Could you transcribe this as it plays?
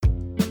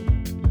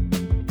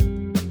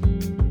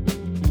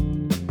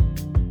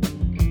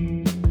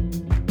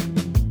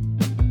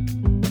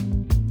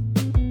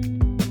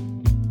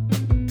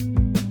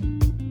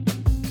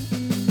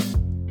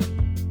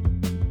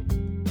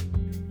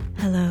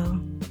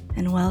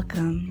and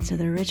welcome to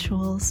the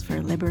Rituals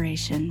for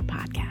Liberation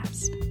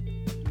podcast.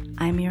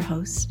 I'm your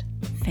host,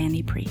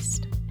 Fanny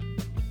Priest.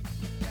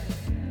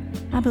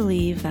 I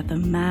believe that the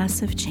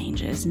massive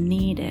changes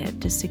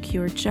needed to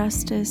secure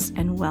justice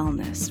and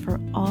wellness for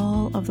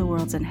all of the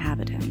world's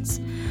inhabitants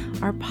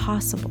are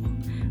possible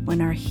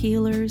when our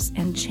healers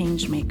and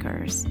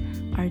changemakers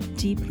are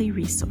deeply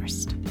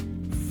resourced,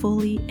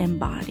 fully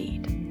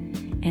embodied,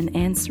 and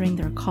answering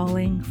their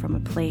calling from a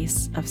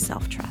place of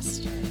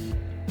self-trust.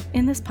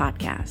 In this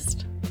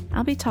podcast,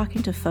 I'll be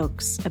talking to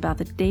folks about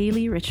the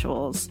daily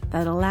rituals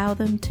that allow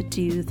them to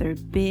do their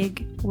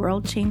big,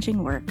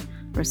 world-changing work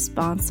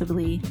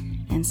responsibly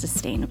and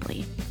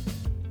sustainably.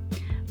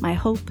 My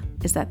hope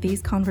is that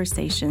these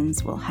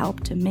conversations will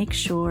help to make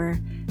sure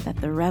that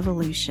the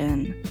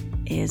revolution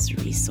is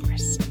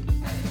resourced.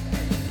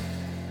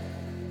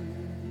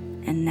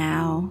 And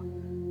now,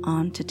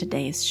 on to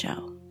today's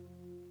show.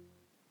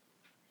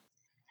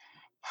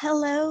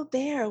 Hello,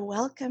 Bear.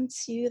 Welcome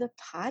to the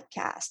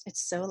podcast.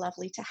 It's so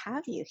lovely to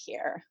have you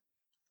here.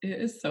 It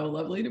is so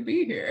lovely to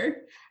be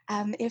here.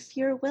 If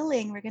you're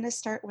willing, we're going to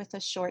start with a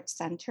short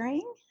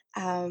centering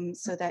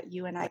so that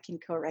you and I can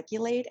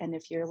co-regulate. And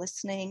if you're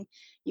listening,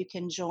 you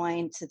can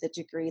join to the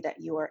degree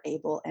that you are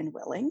able and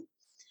willing.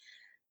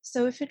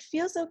 So if it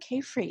feels okay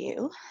for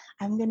you,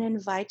 I'm going to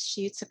invite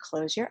you to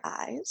close your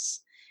eyes.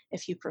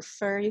 If you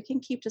prefer, you can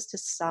keep just a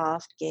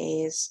soft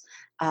gaze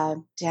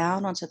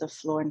down onto the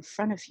floor in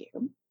front of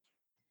you.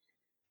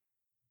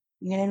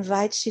 I'm going to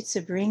invite you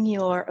to bring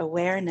your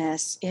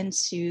awareness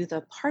into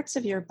the parts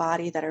of your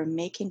body that are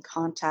making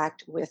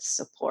contact with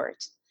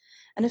support.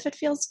 And if it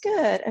feels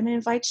good, I'm going to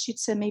invite you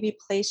to maybe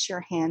place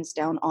your hands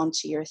down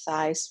onto your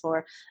thighs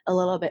for a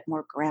little bit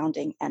more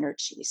grounding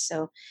energy.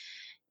 So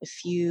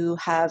if you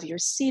have your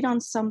seat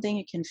on something,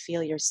 you can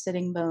feel your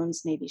sitting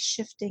bones maybe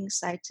shifting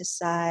side to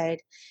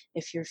side.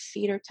 If your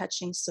feet are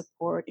touching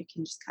support, you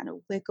can just kind of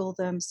wiggle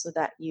them so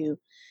that you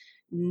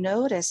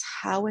notice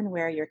how and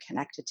where you're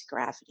connected to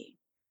gravity.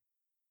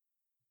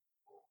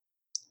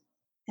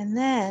 And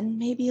then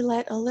maybe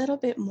let a little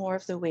bit more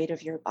of the weight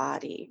of your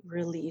body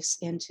release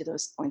into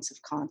those points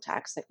of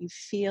contact so that you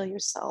feel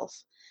yourself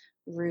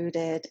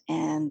rooted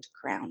and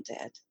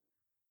grounded.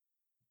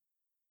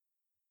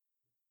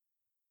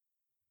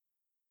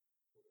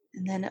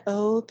 And then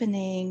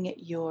opening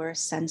your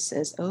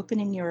senses,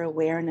 opening your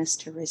awareness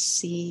to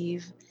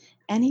receive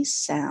any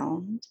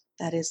sound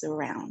that is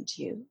around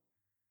you.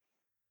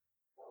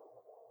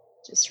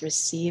 Just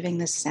receiving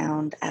the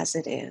sound as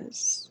it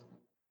is.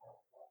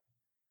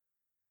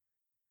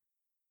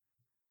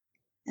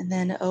 And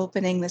then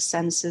opening the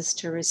senses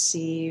to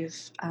receive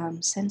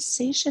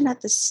sensation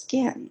at the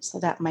skin. So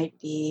that might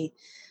be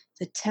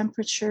the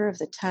temperature of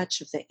the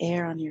touch of the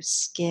air on your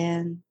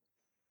skin,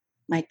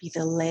 might be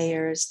the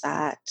layers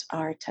that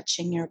are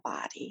touching your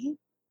body,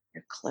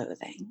 your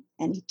clothing,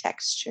 any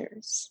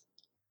textures.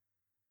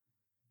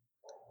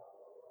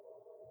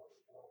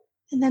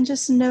 And then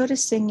just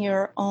noticing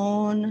your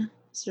own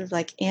sort of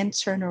like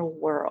internal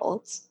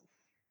world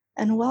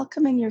and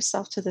welcoming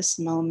yourself to this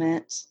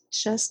moment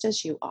just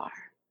as you are.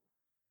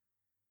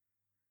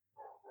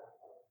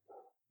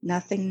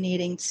 Nothing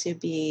needing to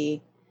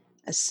be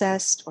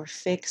assessed or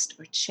fixed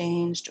or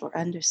changed or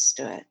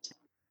understood,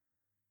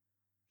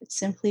 but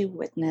simply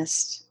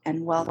witnessed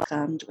and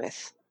welcomed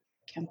with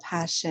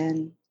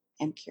compassion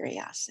and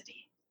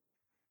curiosity.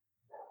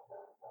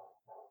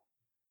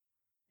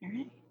 All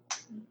right.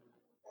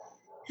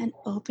 And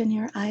open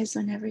your eyes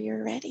whenever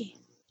you're ready.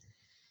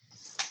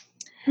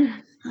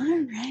 All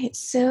right.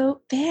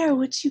 So, Bear,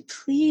 would you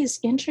please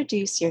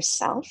introduce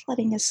yourself,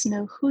 letting us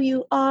know who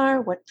you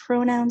are, what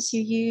pronouns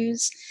you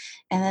use,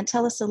 and then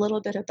tell us a little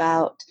bit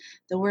about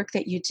the work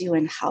that you do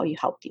and how you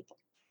help people.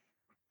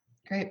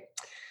 Great.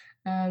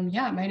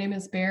 My name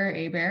is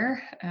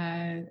Hebert.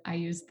 I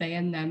use they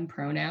and them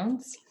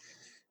pronouns.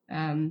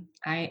 I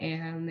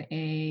am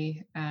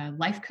a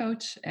life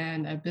coach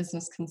and a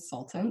business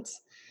consultant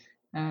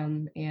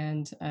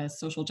and a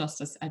social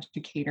justice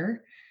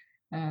educator.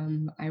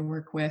 I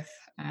work with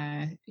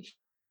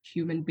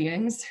human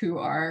beings who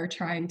are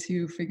trying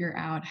to figure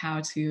out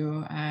how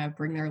to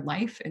bring their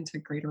life into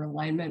greater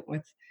alignment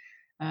with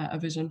a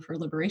vision for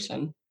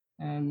liberation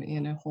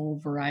in a whole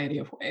variety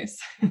of ways.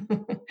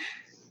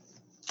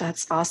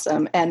 That's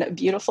awesome. And a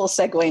beautiful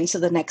segue into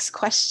the next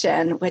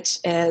question, which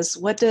is,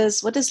 what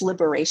does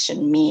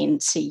liberation mean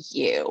to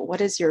you?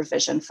 What is your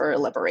vision for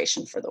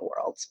liberation for the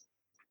world?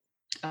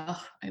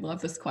 Oh, I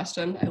love this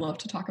question. I love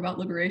to talk about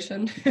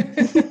liberation.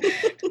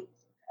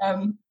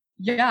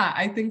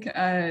 I think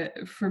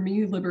for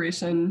me,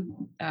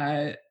 liberation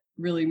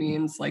really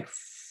means like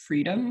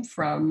freedom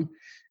from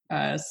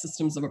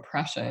systems of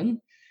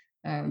oppression,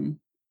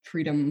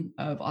 freedom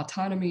of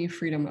autonomy,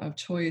 freedom of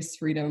choice,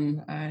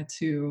 freedom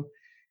to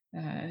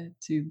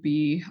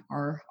be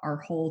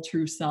our whole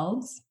true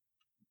selves.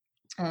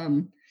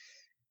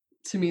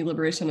 To me,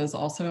 liberation is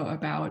also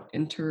about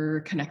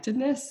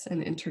interconnectedness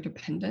and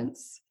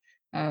interdependence.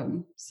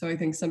 So I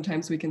think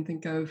sometimes we can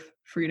think of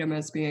freedom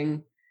as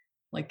being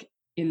like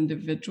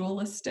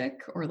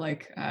individualistic, or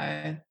like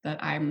that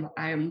I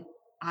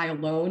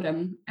alone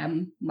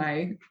am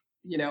my,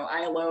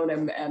 I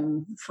alone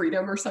am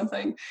freedom or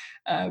something.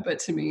 But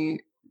to me,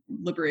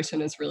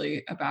 liberation is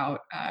really about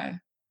a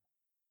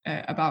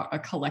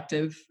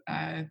collective.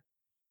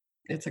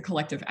 It's a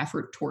collective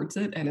effort towards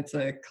it, and it's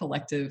a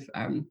collective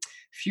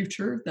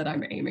future that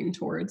I'm aiming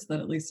towards.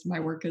 That at least my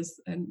work is,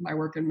 and my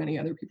work and many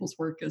other people's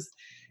work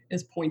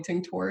is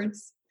pointing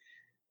towards.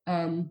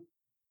 Um,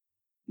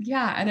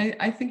 yeah, and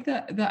I think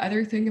that the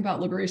other thing about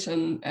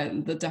liberation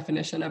and the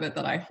definition of it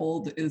that I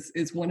hold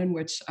is one in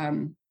which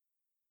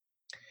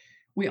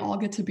we all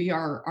get to be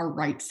our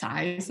right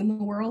size in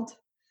the world.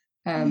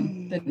 That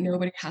Mm.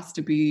 nobody has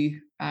to be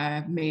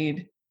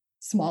made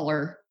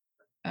smaller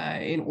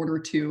in order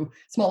to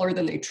smaller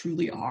than they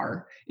truly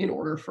are in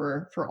order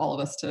for all of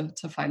us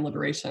to find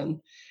liberation.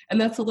 And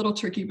that's a little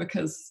tricky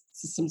because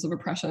systems of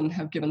oppression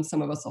have given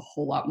some of us a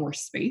whole lot more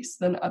space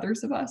than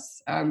others of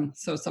us.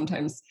 So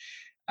sometimes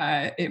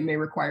it may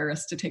require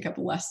us to take up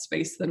less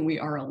space than we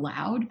are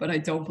allowed, but I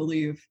don't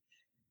believe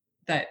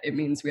that it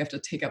means we have to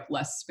take up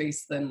less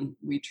space than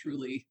we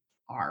truly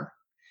are,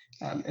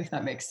 if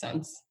that makes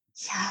sense.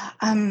 Yeah,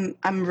 I'm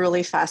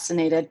really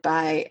fascinated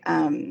by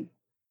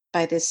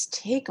this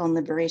take on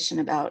liberation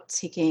about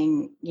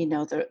taking,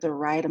 the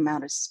right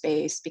amount of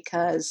space,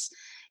 because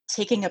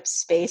taking up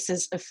space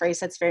is a phrase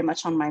that's very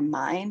much on my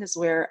mind. Is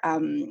where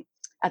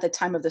at the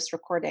time of this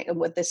recording and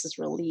what this is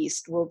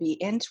released will be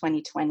in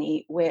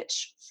 2020,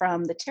 which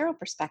from the tarot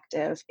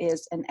perspective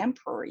is an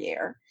emperor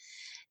year.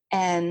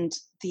 And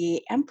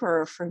the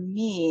emperor for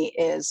me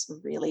is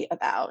really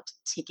about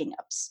taking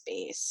up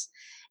space.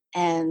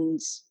 And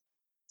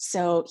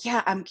so,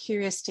 yeah, I'm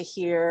curious to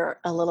hear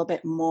a little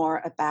bit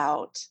more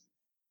about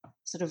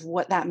sort of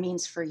what that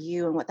means for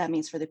you and what that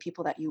means for the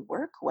people that you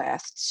work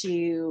with,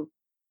 to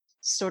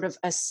sort of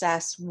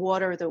assess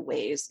what are the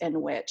ways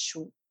in which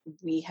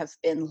we have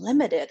been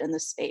limited in the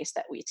space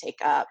that we take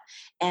up,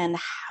 and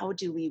how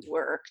do we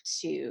work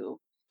to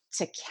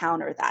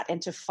counter that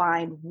and to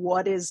find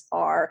what is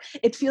our,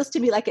 it feels to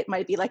me like it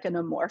might be like an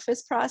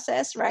amorphous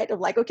process, right, of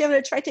like, okay, I'm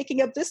going to try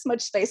taking up this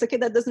much space, okay,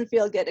 that doesn't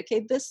feel good,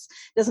 okay, this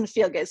doesn't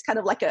feel good. It's kind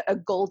of like a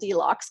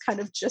Goldilocks kind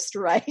of just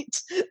right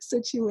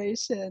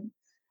situation.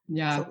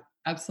 Yeah, So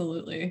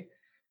absolutely.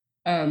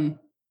 Um,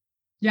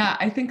 yeah,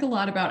 I think a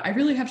lot about, I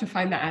really have to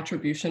find the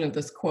attribution of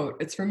this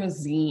quote. It's from a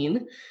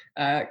zine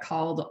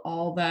called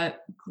All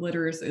That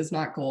Glitters Is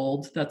Not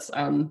Gold. That's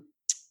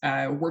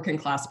working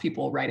class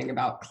people writing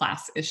about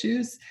class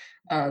issues.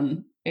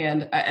 And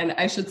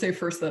I should say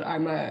first that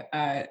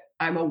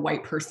I'm a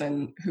white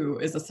person who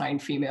is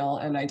assigned female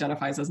and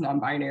identifies as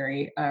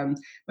non-binary,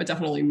 but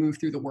definitely move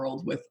through the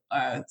world with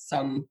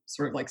some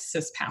sort of like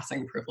cis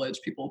passing privilege.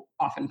 People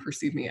often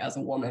perceive me as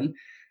a woman.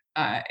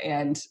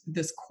 And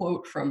this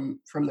quote from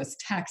this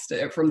text,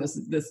 from this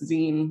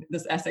zine,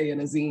 this essay in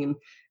a zine,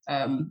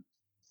 um,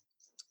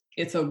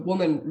 it's a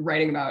woman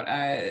writing about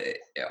a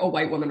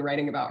white woman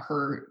writing about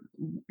her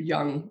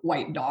young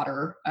white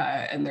daughter,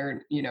 and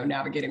they're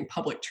navigating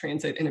public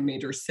transit in a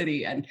major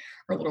city, and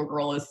her little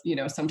girl is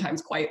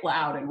sometimes quite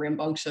loud and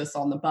rambunctious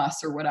on the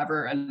bus or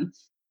whatever, and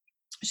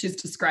she's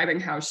describing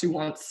how she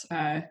wants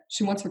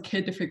her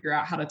kid to figure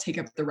out how to take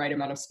up the right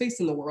amount of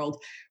space in the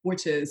world,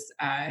 which is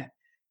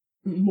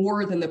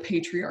more than the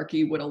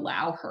patriarchy would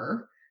allow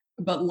her,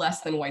 but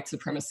less than white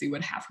supremacy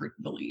would have her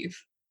believe.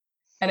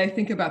 And I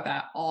think about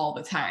that all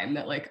the time,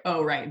 that like,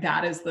 oh right,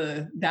 that is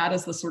the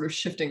sort of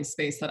shifting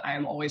space that I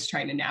am always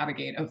trying to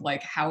navigate, of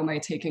like, how am I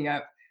taking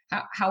up,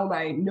 how am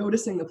I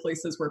noticing the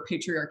places where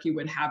patriarchy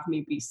would have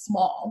me be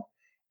small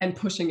and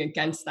pushing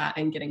against that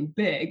and getting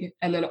big,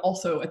 and then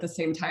also at the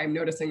same time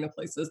noticing the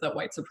places that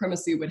white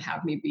supremacy would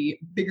have me be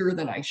bigger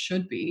than I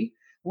should be,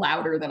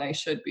 louder than I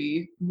should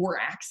be, more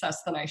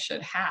access than I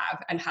should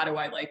have, and how do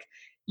I like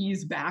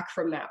ease back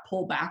from that,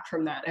 pull back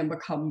from that, and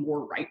become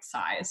more right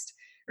sized.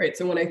 Right.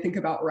 So when I think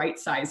about right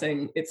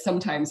sizing, it's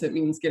sometimes it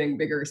means getting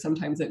bigger,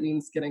 sometimes it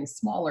means getting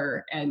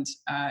smaller. And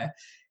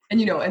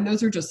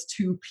those are just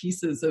two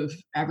pieces of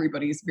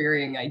everybody's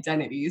varying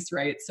identities,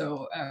 right?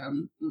 So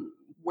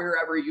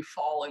wherever you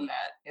fall in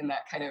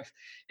that kind of,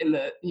 in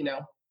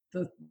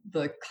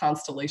the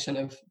constellation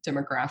of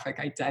demographic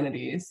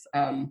identities,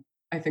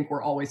 I think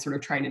we're always sort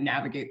of trying to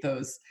navigate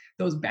those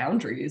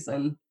boundaries.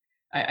 And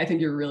I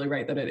think you're really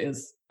right that it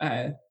is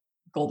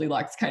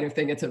Goldilocks kind of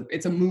thing.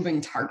 It's a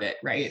moving target,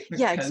 right?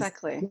 yeah, Because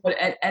exactly.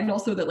 and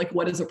also that like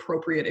what is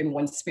appropriate in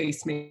one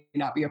space may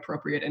not be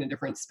appropriate in a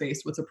different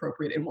space. What's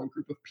appropriate in one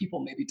group of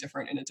people may be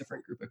different in a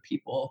different group of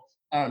people.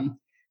 And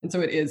so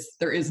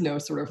there is no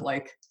sort of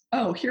like,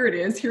 oh, here it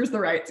is, here's the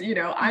right,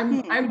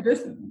 Hmm. I'm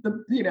this,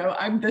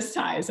 I'm this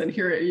size, and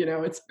here,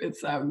 it's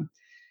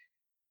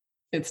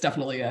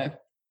definitely a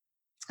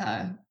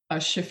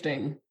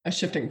shifting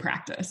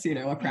practice, a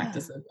Yeah.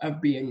 practice of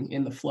being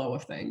in the flow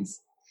of things.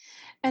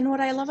 And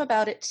what I love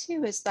about it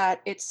too is that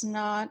it's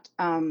not.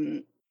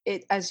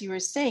 as you were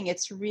saying,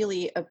 it's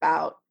really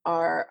about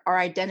our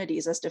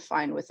identities as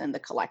defined within the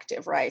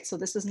collective, right? So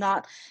this is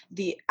not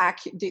the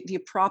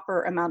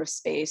proper amount of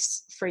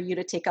space for you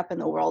to take up in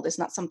the world is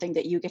not something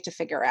that you get to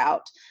figure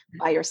out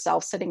by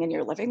yourself sitting in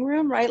your living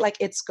room, right? Like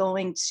it's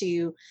going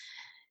to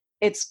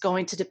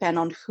depend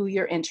on who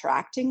you're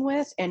interacting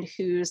with and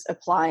who's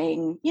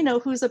applying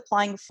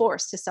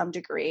force to some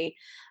degree,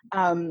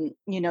 to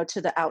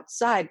the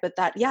outside. But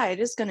that, yeah, it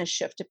is going to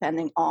shift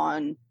depending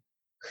on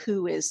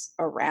who is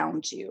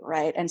around you,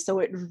 right? And so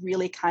it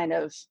really kind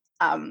of,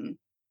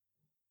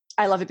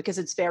 I love it because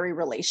it's very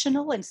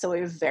relational, and so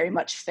it very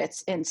much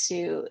fits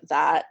into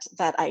that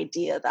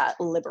idea that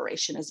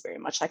liberation is very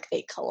much like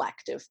a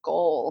collective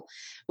goal,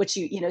 which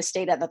you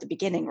stated at the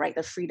beginning, right?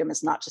 The freedom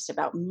is not just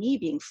about me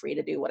being free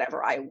to do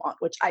whatever I want,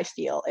 which I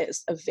feel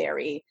is a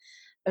very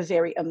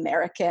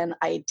American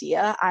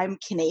idea. I'm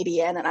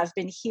Canadian, and I've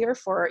been here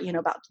for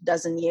about a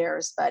dozen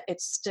years, but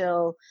it's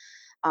still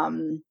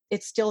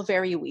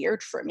very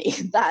weird for me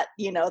that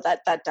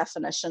that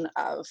definition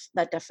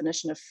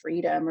of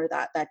freedom, or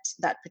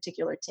that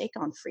particular take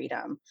on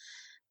freedom.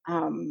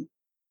 um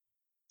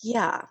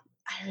yeah,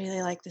 I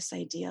really like this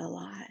idea a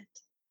lot.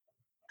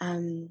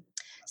 um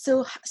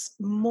so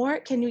more,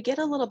 can you get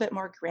a little bit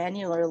more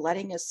granular,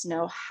 letting us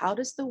know how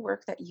does the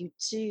work that you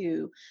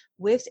do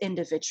with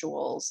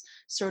individuals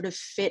sort of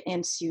fit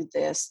into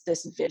this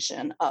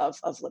vision of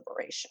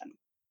liberation?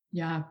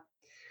 Yeah.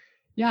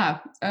 Yeah.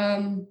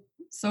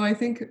 So I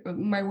think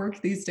my work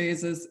these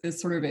days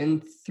is sort of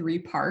in three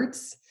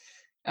parts.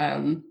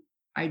 Um,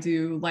 I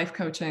do life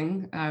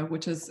coaching,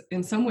 which is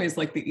in some ways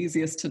like the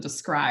easiest to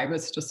describe.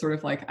 It's just sort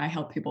of like I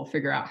help people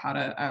figure out how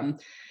to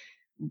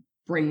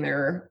bring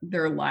their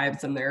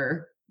lives and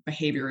their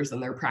behaviors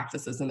and their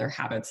practices and their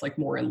habits like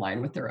more in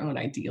line with their own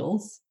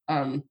ideals.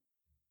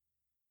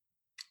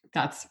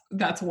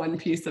 That's one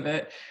piece of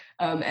it.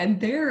 And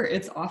there,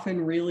 it's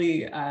often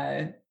really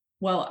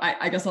well.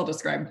 I guess I'll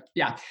describe.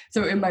 Yeah.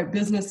 So in my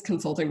business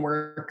consulting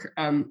work,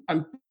 I'm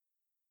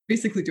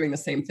basically doing the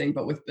same thing,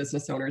 but with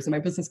business owners. And my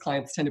business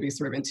clients tend to be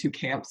sort of in two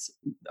camps.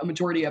 A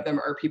majority of them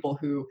are people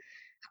who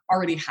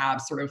already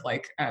have sort of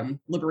like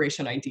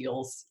liberation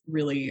ideals.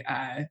 Really,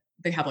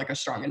 they have like a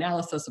strong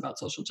analysis about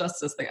social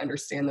justice. They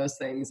understand those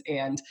things,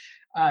 and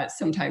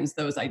sometimes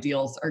those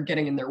ideals are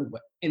getting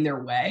in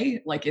their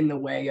way, like in the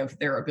way of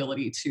their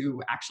ability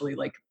to actually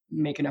like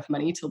make enough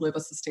money to live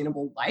a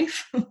sustainable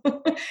life,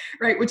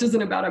 right? Which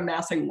isn't about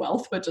amassing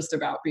wealth, but just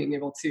about being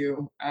able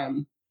to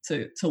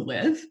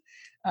live.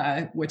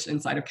 Which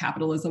inside of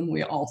capitalism,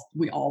 we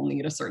all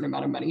need a certain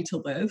amount of money to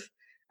live.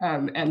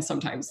 And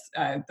sometimes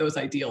those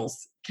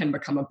ideals can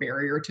become a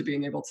barrier to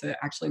being able to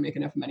actually make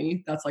enough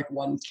money. That's like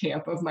one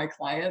camp of my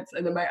clients.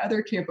 And then my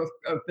other camp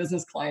of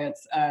business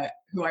clients,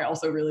 who I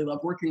also really love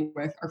working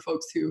with, are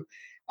folks who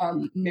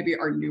maybe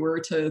are newer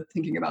to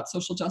thinking about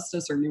social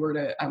justice or newer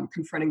to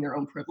confronting their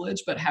own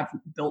privilege, but have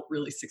built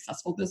really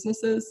successful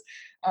businesses,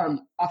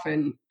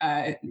 often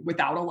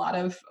without a lot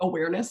of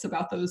awareness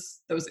about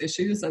those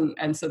issues.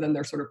 And so then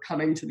they're sort of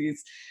coming to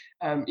these,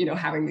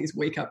 having these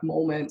wake up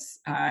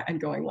moments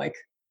and going like,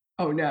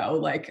 oh no,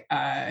 like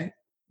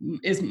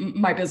is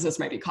my business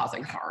might be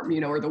causing harm,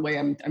 or the way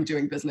I'm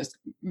doing business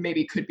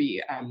maybe could be,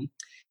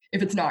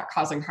 if it's not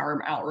causing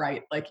harm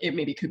outright, like it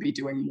maybe could be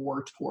doing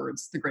more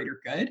towards the greater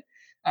good.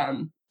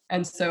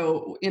 And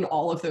so in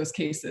all of those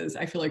cases,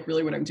 I feel like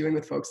really what I'm doing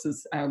with folks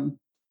is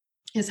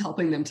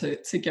helping them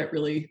to get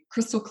really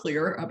crystal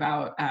clear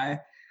about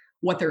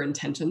what their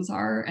intentions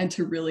are, and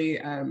to really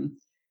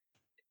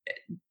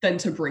then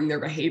to bring their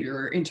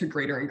behavior into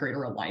greater and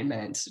greater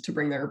alignment, to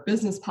bring their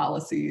business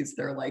policies,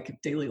 their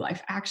like daily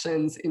life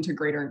actions into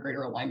greater and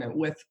greater alignment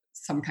with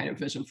some kind of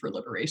vision for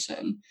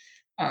liberation.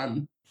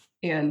 Um,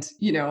 and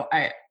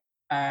I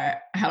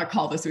had a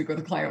call this week with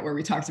a client where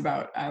we talked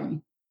about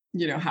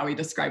how he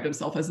described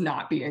himself as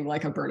not being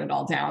like a burn it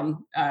all down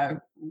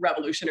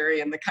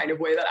revolutionary in the kind of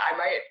way that I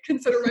might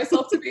consider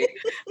myself to be,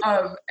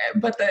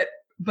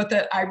 but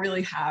that I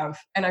really have,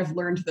 and I've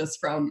learned this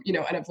from,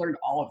 and I've learned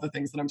all of the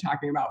things that I'm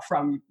talking about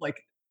from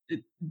like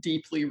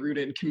deeply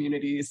rooted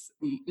communities,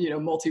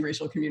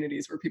 multiracial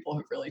communities where people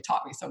have really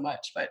taught me so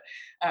much. But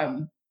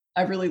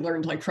I've really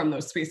learned like from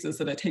those spaces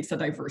that it takes a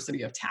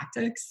diversity of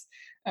tactics,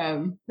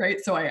 right?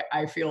 So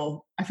I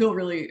feel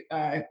really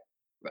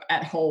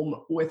at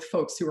home with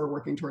folks who are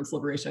working towards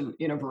liberation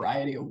in a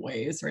variety of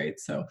ways, right?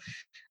 So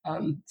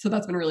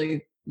that's been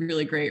really,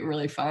 really great and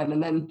really fun.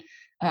 And then,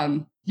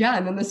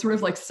 and then this sort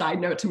of like side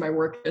note to my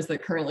work is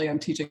that currently I'm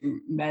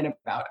teaching men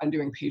about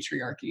undoing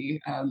patriarchy.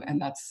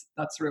 And that's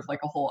sort of like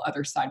a whole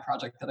other side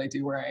project that I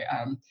do where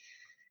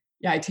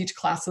I teach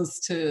classes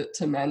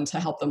to men to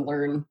help them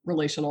learn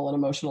relational and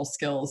emotional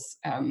skills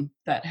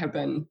that have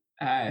been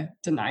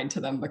denied to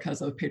them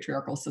because of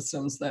patriarchal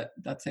systems that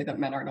say that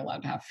men aren't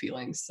allowed to have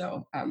feelings.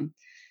 So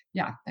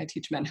I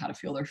teach men how to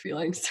feel their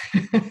feelings.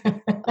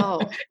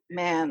 Oh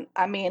man,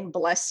 I mean,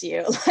 bless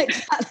you. Like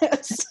that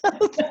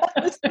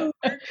is the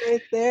work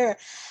right there.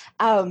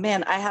 Oh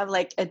man, I have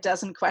like a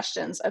dozen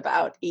questions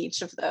about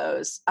each of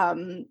those.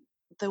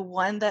 The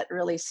one that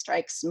really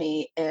strikes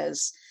me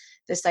is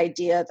this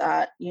idea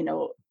that,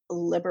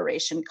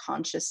 liberation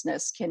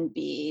consciousness can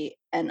be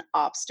an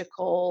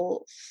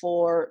obstacle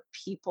for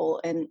people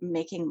in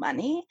making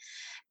money.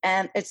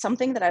 And it's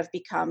something that I've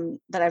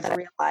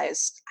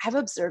realized, I've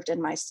observed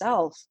in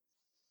myself,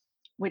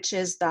 which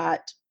is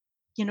that,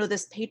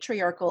 this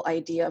patriarchal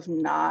idea of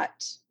not,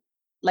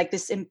 like,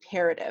 this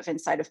imperative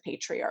inside of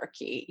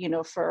patriarchy,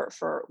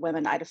 for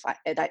women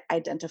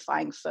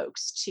identifying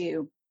folks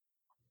to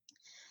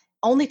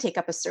only take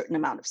up a certain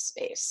amount of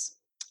space.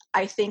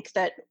 I think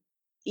that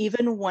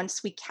even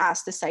once we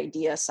cast this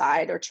idea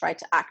aside or try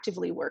to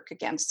actively work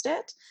against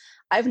it,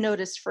 I've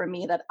noticed for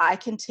me that I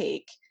can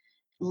take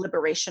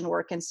liberation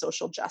work and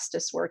social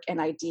justice work and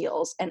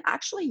ideals and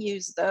actually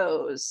use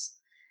those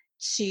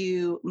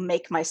to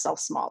make myself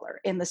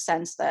smaller, in the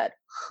sense that,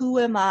 who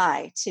am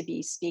I to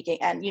be speaking?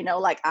 And,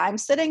 like, I'm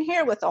sitting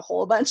here with a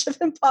whole bunch of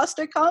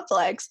imposter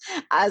complex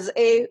as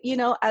a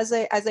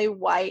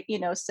white,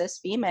 cis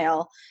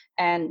female,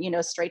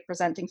 and, straight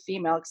presenting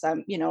female, because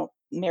I'm,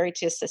 married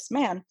to a cis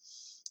man,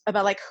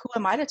 about, like, who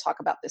am I to talk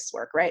about this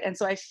work, right? And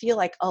so I feel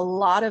like a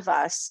lot of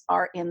us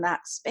are in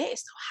that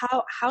space.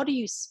 How do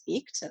you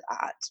speak to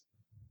that?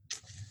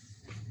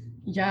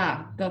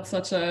 Yeah, that's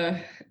such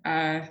a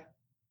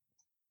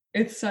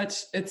it's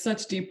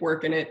such deep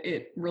work, and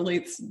it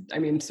relates, I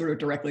mean, sort of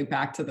directly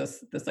back to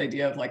this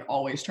idea of, like,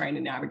 always trying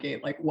to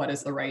navigate, like, what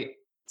is the right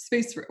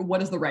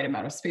what is the right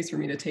amount of space for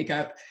me to take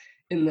up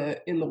in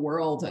the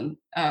world. And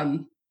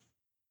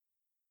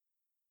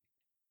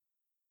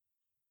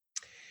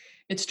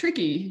it's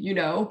tricky,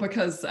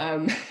 because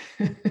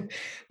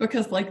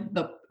because, like,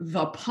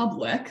 the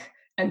public,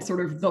 and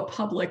sort of the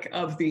public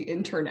of the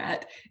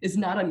internet, is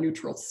not a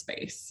neutral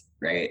space,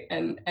 right?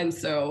 And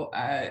so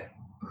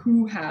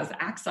who has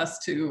access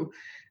to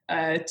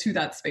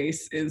that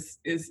space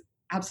is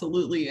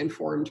absolutely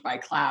informed by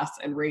class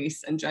and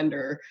race and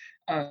gender.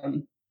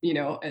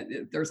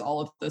 There's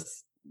all of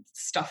this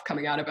stuff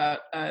coming out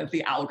about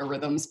the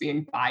algorithms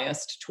being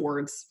biased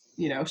towards,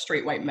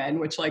 straight white men,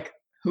 which, like,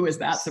 who is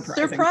that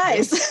surprising?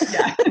 Surprise.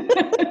 Yeah.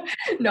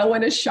 No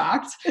one is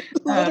shocked.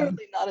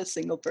 Literally not a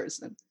single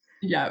person.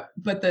 Yeah,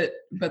 but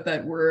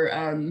that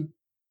we're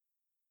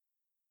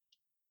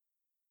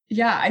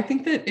yeah, I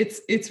think that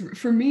it's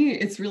for me,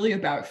 it's really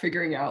about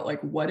figuring out,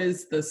 like, what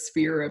is the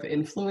sphere of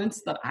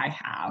influence that I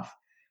have?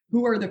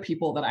 Who are the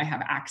people that I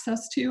have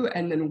access to?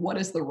 And then what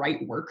is the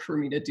right work for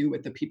me to do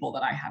with the people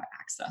that I have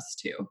access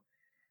to?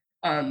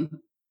 Um,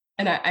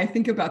 and I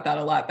think about that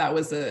a lot. That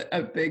was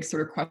a big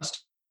sort of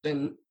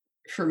question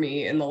for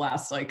me in the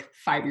last, like,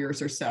 5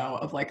 years or so,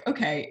 of, like,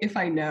 okay, if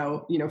I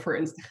know, for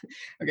instance,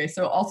 okay,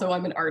 so also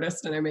I'm an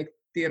artist and I make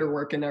theater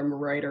work and I'm a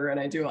writer and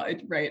I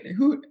write.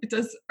 Who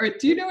does, or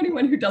do you know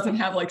anyone who doesn't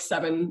have, like,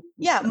 seven?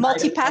 Yeah,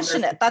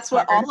 multi-passionate. That's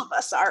what all of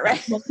us are,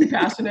 right?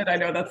 Multi-passionate. I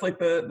know that's, like,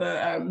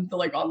 the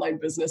like online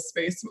business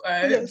space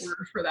Yes.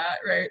 word for that,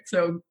 right?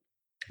 So,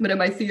 but in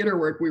my theater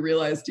work, we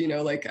realized,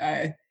 like,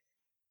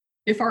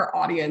 if our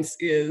audience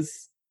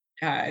is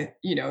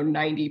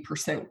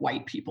 90%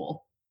 white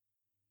people,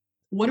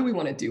 what do we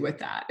want to do with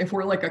that? If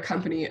we're, like,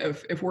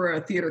 if we're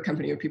a theater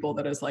company of people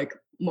that is, like,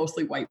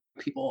 mostly white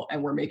people,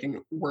 and we're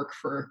making work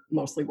for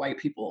mostly white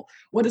people,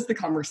 what is the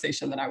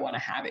conversation that I want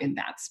to have in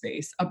that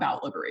space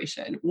about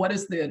liberation? What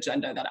is the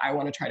agenda that I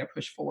want to try to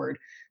push forward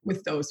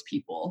with those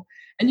people?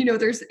 And,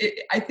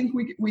 I think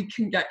we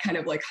can get kind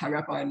of, like, hung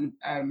up on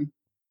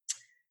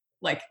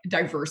like,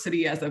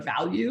 diversity as a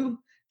value,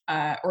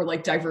 or,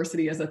 like,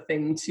 diversity as a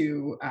thing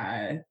to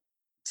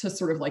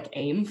sort of, like,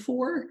 aim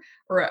for,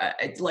 or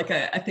like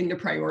a thing to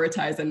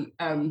prioritize. And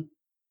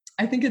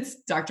I think it's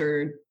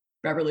Dr.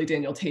 Beverly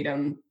Daniel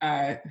Tatum,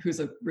 who's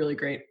a really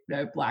great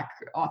Black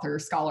author,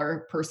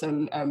 scholar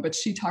person, but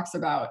she talks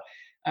about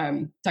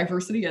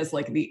diversity as,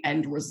 like, the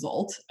end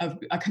result of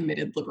a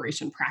committed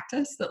liberation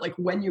practice. That, like,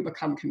 when you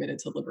become committed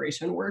to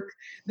liberation work,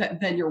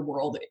 that then your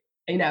world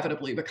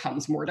inevitably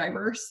becomes more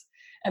diverse.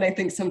 And I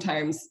think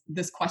sometimes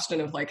this question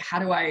of, like,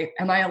 am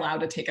I allowed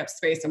to take up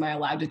space? Am I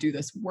allowed to do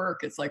this work?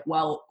 It's like,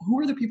 well, who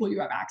are the people you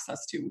have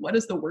access to? What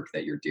is the work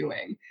that you're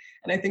doing?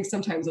 And I think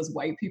sometimes as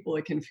white people,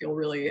 it can feel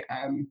really,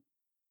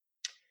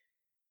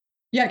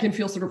 it can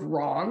feel sort of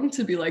wrong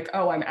to be like,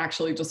 oh, I'm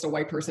actually just a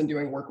white person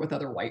doing work with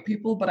other white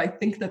people. But I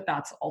think that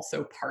that's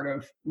also part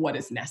of what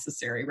is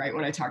necessary, right?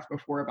 When I talked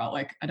before about,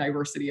 like, a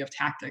diversity of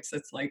tactics,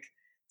 it's like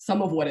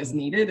some of what is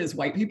needed is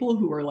white people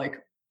who are, like,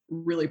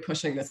 really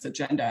pushing this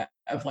agenda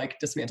of, like,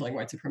 dismantling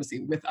white supremacy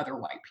with other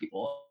white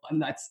people. And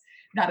that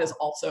is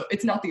also,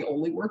 it's not the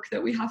only work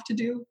that we have to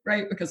do,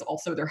 right? Because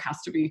also there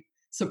has to be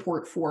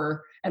support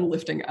for and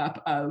lifting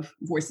up of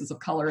voices of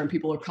color and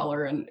people of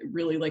color, and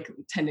really, like,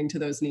 tending to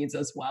those needs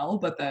as well.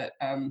 But that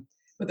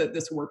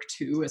this work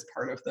too is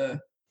part of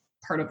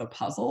the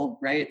puzzle,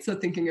 right? So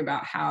thinking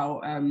about how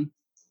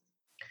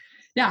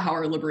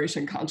our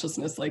liberation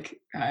consciousness,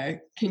 like,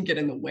 can get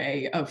in the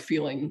way of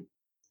feeling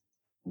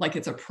like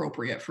it's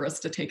appropriate for us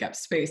to take up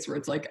space, where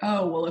it's like,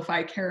 oh, well, if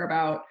I care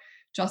about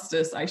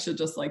justice, I should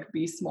just, like,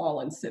 be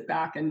small and sit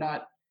back and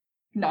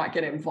not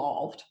get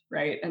involved,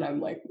 right? And I'm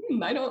like,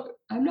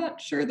 I'm not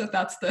sure that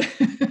that's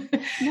the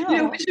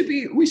No.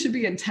 we should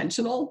be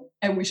intentional,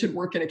 and we should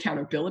work in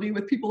accountability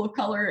with people of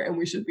color, and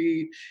we should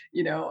be,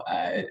 you know,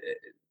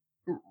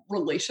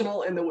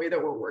 relational in the way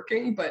that we're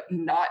working, but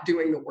not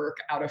doing the work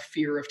out of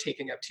fear of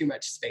taking up too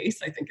much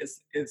space, I think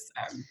is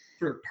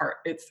sort of part,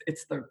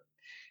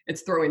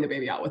 it's throwing the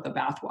baby out with the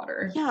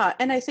bathwater. Yeah,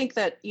 and I think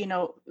that,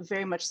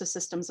 very much the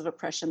systems of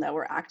oppression that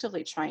we're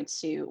actively trying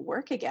to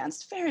work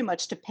against very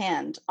much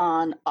depend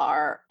on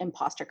our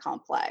imposter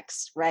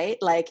complex, right?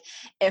 Like,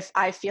 if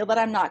I feel that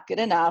I'm not good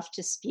enough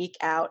to speak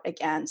out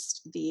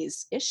against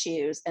these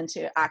issues and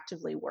to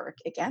actively work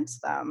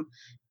against them,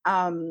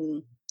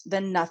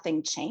 then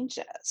nothing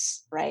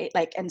changes, right?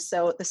 Like, and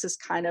so this is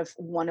kind of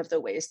one of the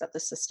ways that the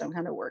system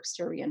kind of works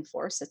to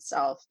reinforce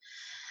itself.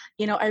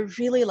 I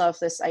really love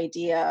this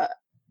idea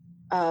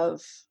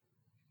of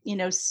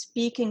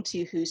speaking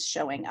to who's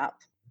showing up,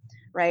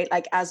 right?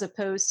 Like, as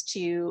opposed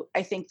to,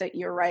 I think that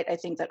you're right. I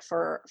think that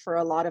for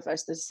a lot of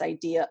us, this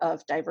idea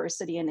of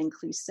diversity and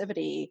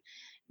inclusivity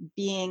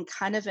being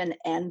kind of an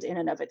end in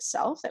and of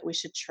itself that we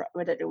should try,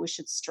 that we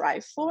should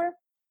strive for,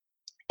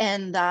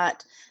 and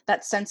that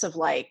sense of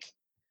like,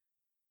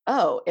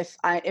 oh, if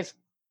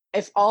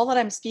all that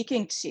I'm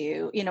speaking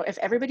to, if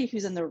everybody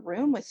who's in the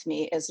room with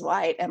me is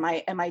white, am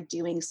I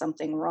doing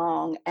something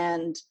wrong?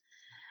 And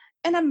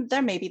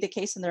there may be the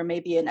case, and there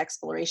may be an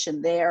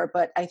exploration there,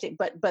 but I think,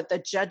 but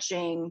the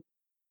judging,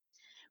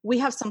 we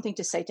have something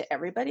to say to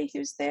everybody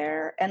who's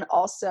there. And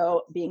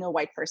also, being a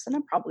white person,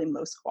 I'm probably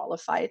most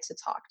qualified to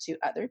talk to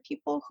other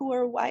people who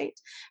are white.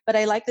 But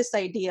I like this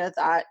idea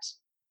that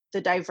the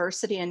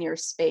diversity in your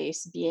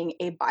space being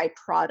a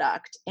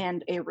byproduct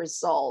and a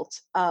result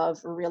of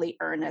really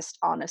earnest,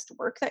 honest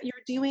work that you're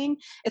doing.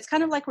 It's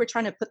kind of like we're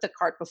trying to put the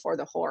cart before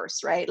the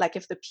horse, right? Like,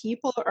 if the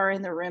people are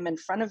in the room in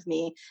front of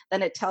me,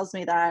 then it tells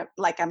me that,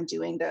 like, I'm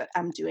doing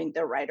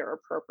the right or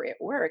appropriate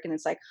work. And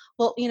it's like,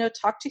 well,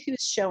 talk to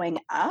who's showing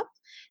up,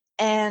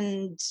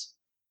 and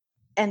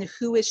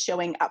who is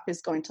showing up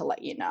is going to let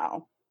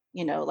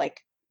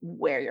like,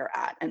 where you're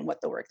at and what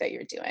the work that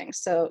you're doing.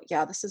 So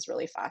yeah, this is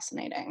really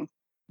fascinating.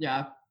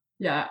 Yeah.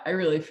 Yeah, I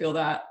really feel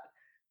that.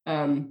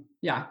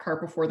 Yeah, cart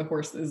before the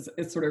horse is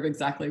sort of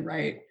exactly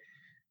right.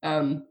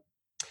 Um,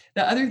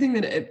 the other thing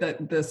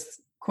that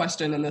this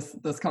question and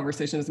this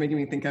conversation is making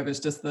me think of is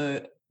just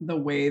the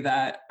way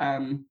that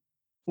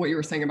what you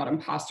were saying about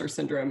imposter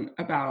syndrome,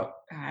 about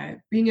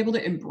being able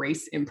to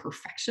embrace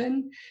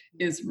imperfection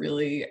is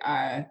really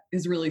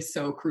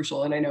so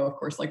crucial. And I know, of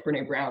course, like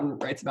Brene Brown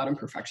writes about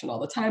imperfection all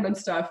the time and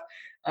stuff.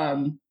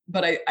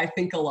 But I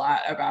think a lot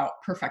about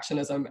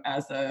perfectionism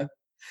as a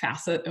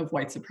facet of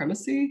white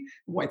supremacy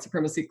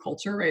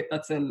culture, right?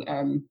 That's in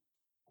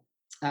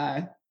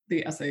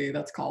the essay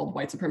that's called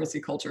White Supremacy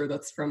Culture.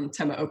 That's from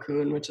Tema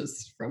Okun, which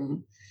is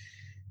from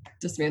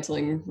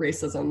Dismantling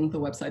Racism.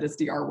 The website is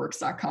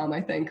drworks.com,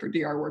 I think, or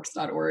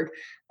drworks.org.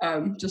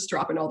 Just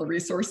dropping all the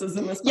resources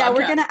in this podcast. Yeah,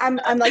 we're gonna.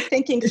 I'm like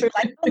thinking through,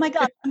 like, oh my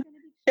god, I'm gonna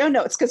need show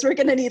notes because we're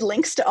gonna need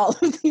links to all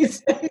of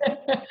these.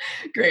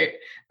 Great,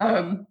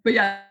 but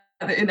yeah.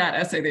 In that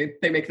essay,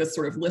 they make this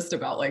sort of list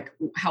about like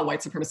how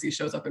white supremacy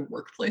shows up in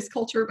workplace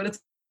culture, but it's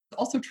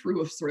also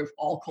true of sort of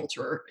all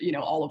culture,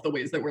 all of the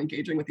ways that we're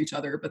engaging with each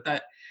other, but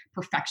that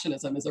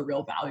perfectionism is a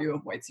real value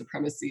of white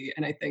supremacy.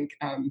 And I think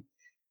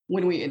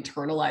when we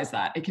internalize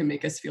that, it can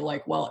make us feel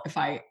like, well, if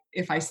I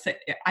say,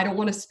 I don't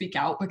want to speak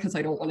out because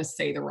I don't want to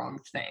say the wrong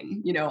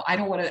thing. I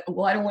don't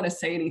want to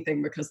say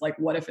anything because, like,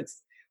 what if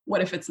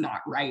it's not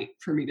right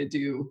for me to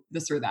do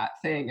this or that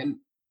thing?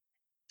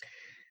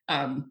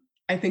 And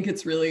I think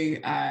it's really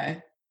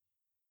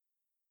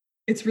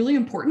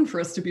important for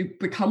us to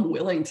become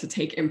willing to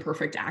take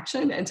imperfect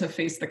action and to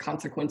face the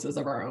consequences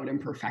of our own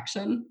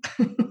imperfection.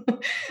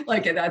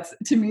 Like,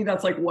 to me,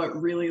 that's like what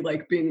really,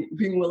 like, being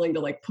willing to,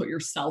 like, put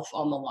yourself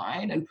on the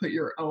line and put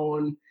your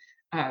own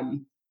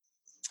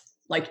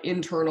like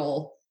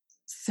internal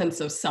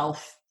sense of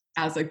self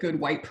as a good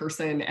white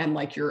person, and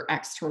like your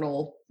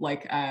external,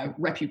 like,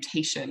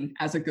 reputation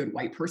as a good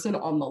white person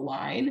on the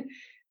line,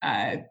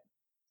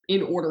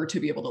 in order to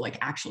be able to, like,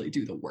 actually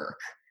do the work.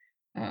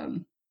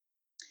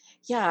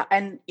 Yeah,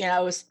 and I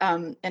was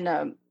in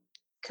a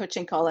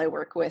coaching call. I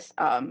work with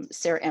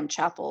Sarah M.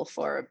 Chappell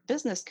for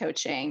business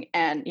coaching,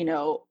 and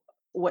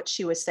what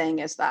she was saying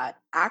is that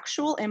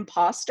actual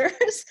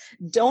imposters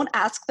don't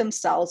ask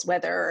themselves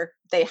whether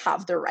they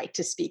have the right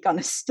to speak on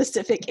a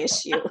specific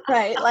issue,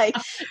 right? Like,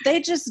 they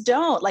just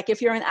don't. Like,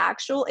 if you're an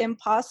actual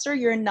imposter,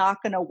 you're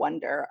not going to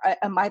wonder,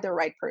 am I the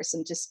right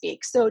person to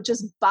speak? So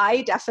just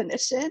by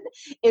definition,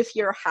 if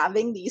you're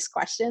having these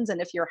questions and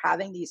if you're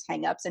having these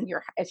hangups, and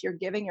if you're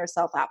giving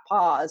yourself that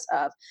pause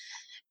of,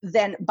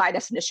 then by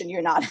definition,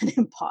 you're not an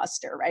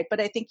imposter, right?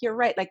 But I think you're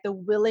right. Like, the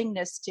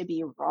willingness to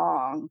be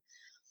wrong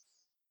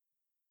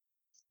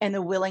and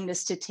the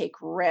willingness to take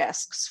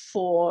risks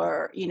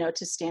for,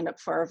 to stand up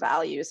for our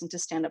values and to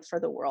stand up for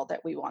the world that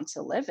we want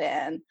to live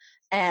in.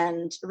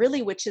 And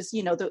really, which is,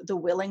 the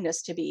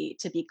willingness to be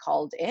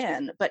called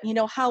in. But,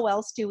 how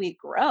else do we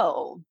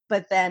grow?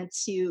 But then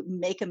to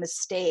make a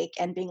mistake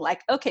and being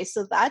like, okay,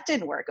 so that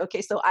didn't work.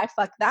 Okay, so I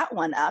fucked that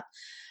one up.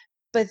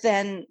 but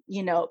then,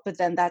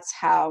 that's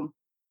how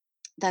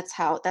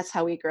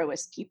we grow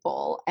as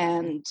people.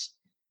 And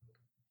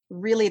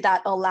really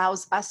that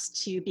allows us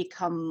to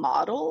become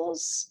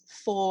models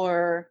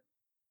for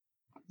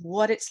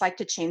what it's like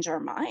to change our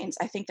minds.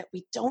 I think that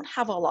we don't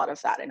have a lot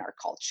of that in our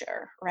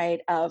culture,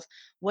 right? Of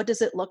what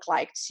does it look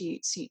like to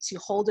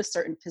hold a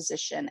certain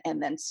position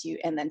and then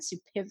to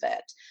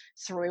pivot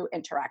through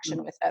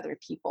interaction with other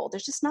people.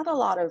 There's just not a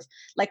lot of,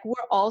 like, we're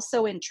all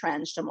so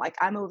entrenched. I'm like,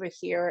 I'm over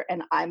here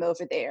and I'm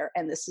over there,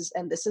 and this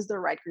is the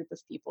right group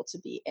of people to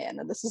be in,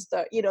 and this is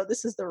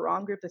the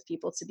wrong group of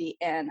people to be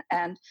in.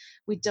 And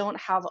we don't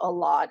have a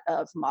lot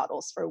of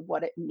models for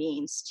what it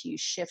means to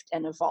shift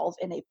and evolve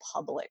in a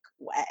public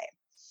way.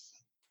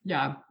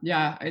 Yeah,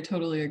 yeah, I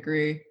totally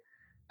agree.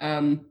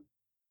 Um,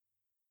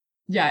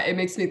 yeah, it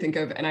makes me think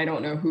of, and I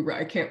don't know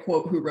I can't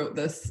quote who wrote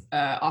this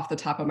off the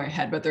top of my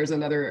head, but there's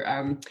another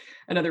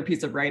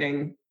piece of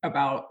writing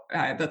about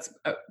that's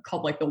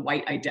called like the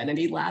white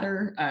identity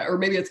ladder, or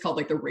maybe it's called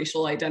like the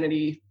racial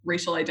identity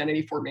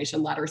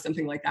formation ladder,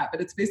 something like that.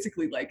 But it's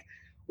basically like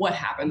what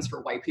happens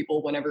for white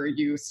people whenever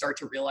you start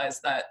to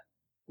realize that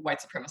white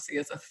supremacy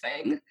is a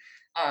thing.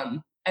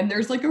 And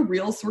there's like a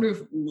real sort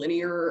of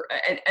linear,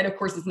 and of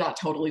course it's not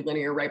totally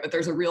linear, right? But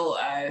there's a real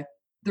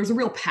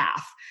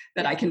path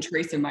that Yeah. I can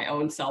trace in my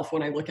own self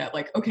when I look at,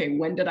 like, okay,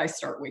 when did I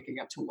start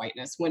waking up to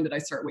whiteness? When did I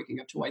start waking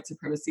up to white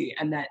supremacy?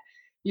 And that,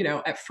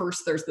 at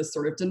first there's this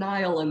sort of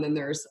denial, and then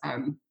there's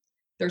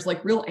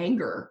like real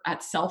anger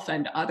at self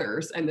and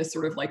others, and this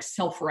sort of like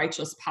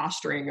self-righteous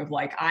posturing of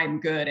like, I'm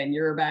good and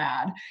you're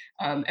bad.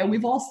 And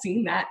we've all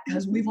seen that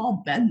because we've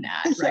all been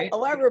that, Yeah. right?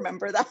 Oh, I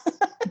remember that.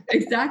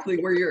 Exactly,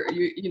 where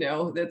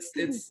that's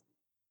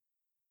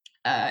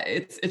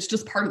it's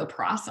just part of the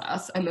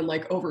process. And then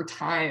like over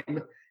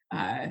time,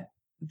 uh,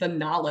 the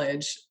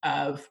knowledge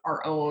of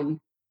our own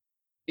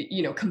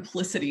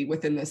complicity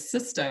within this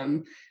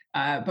system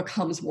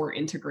becomes more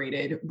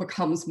integrated,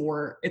 becomes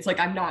more, it's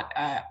like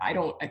I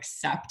don't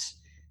accept,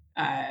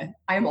 I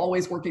am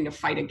always working to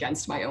fight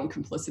against my own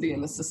complicity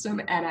in the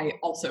system, and I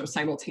also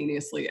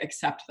simultaneously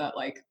accept that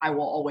like I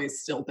will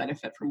always still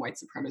benefit from white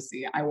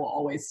supremacy. I will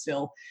always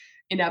still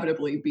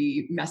inevitably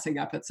be messing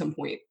up at some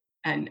point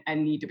and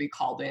need to be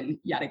called in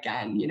yet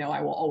again.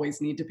 I will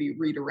always need to be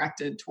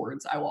redirected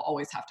towards, I will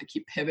always have to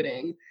keep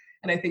pivoting.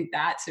 And I think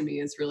that to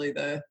me is really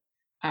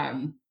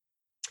um,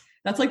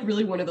 that's like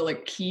really one of the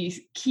like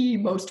key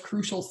most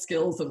crucial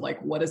skills of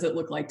like, what does it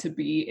look like to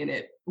be in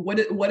it? What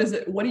is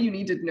it? What do you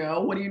need to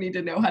know? What do you need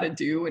to know how to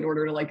do in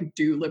order to like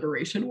do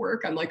liberation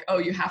work? I'm like, oh,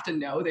 you have to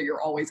know that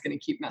you're always going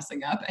to keep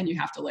messing up, and you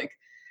have to like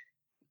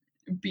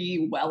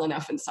be well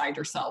enough inside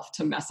yourself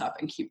to mess up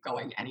and keep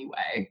going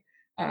anyway.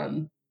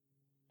 Um,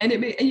 and it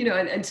may,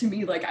 and to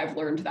me, like, I've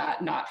learned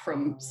that not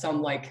from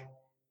some like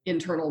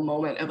internal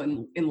moment of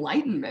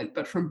enlightenment,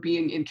 but from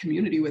being in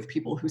community with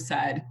people who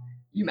said,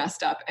 you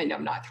messed up and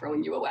I'm not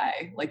throwing you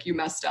away. Like, you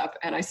messed up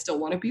and I still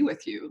want to be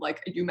with you.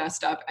 Like, you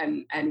messed up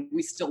and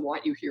we still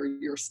want you here.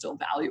 You're still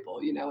valuable.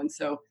 And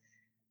so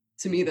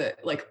to me, that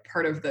like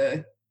part of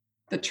the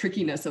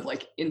trickiness of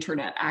like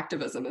internet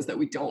activism is that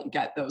we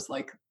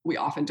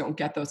often don't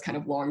get those kind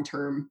of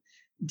long-term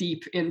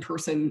deep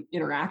in-person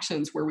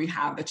interactions where we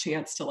have the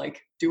chance to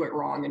like do it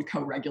wrong and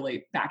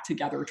co-regulate back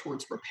together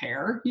towards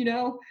repair.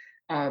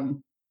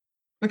 Um,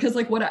 because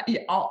like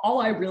all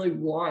I really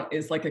want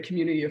is like a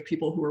community of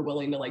people who are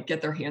willing to like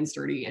get their hands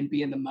dirty and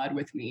be in the mud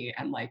with me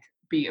and like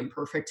be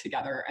imperfect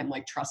together and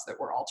like trust that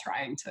we're all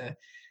trying to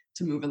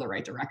move in the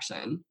right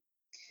direction.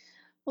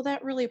 Well,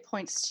 that really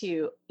points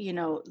to,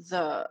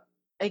 the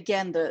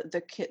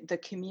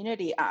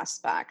community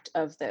aspect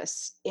of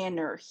this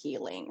inner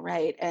healing,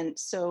 right? And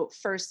so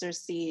first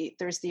there's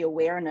the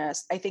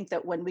awareness. I think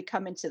that when we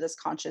come into this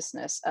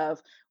consciousness of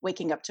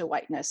waking up to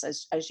whiteness,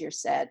 as you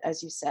said,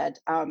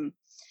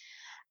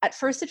 at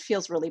first it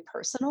feels really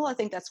personal. I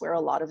think that's where a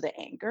lot of the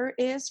anger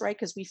is, right?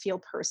 Because we feel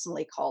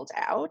personally called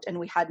out and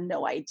we had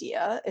no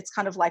idea. It's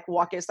kind of like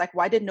it's like,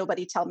 why did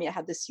nobody tell me I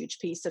had this huge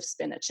piece of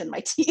spinach in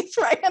my teeth,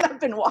 right? And I've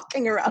been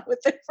walking around with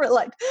it for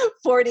like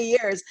 40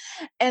 years.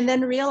 And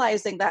then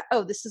realizing that,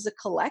 oh, this is a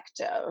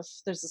collective,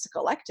 there's this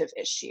collective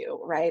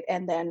issue, right?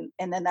 And then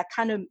that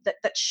kind of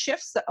that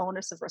shifts the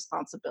onus of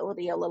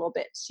responsibility a little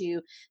bit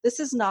to,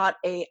 this is not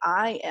a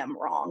I am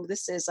wrong.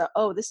 This is a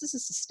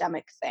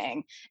systemic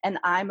thing and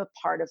I'm a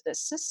part of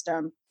this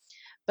system.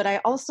 But I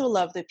also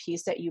love the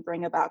piece that you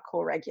bring about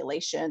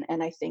co-regulation.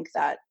 And I think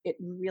that it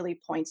really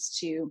points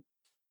to,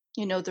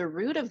 the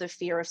root of the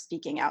fear of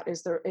speaking out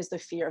is the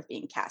fear of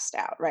being cast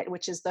out, right?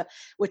 Which is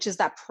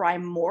that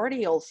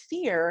primordial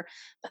fear.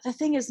 But the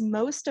thing is,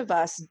 most of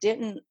us did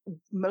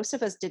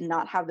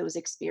not have those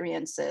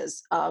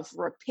experiences of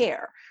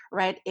repair,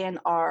 right? In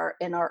our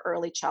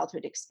early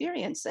childhood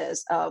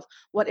experiences of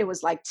what it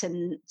was like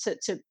to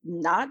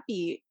not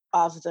be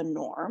of the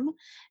norm,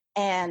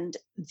 and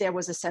there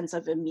was a sense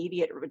of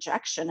immediate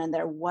rejection, and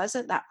there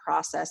wasn't that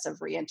process of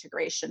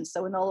reintegration.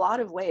 So in a lot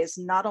of ways,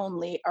 not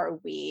only are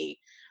we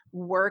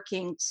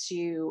working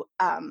to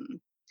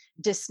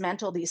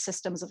dismantle these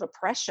systems of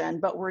oppression,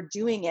 but we're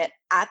doing it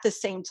at the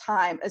same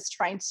time as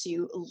trying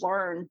to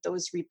learn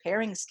those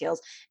repairing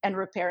skills and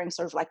repairing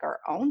sort of like our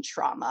own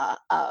trauma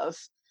of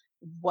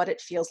what it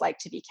feels like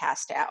to be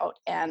cast out,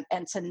 and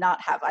to not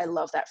have, I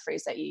love that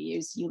phrase that you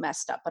use, you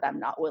messed up but I'm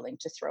not willing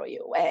to throw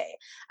you away.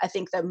 I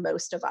think that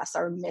most of us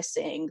are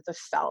missing the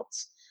felt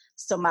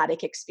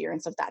somatic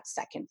experience of that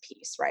second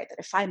piece, right? That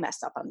if I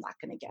mess up, I'm not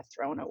going to get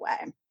thrown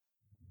away.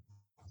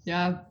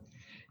 Yeah.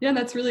 Yeah,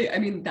 that's really, I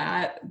mean,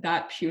 that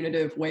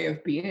punitive way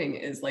of being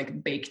is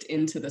like baked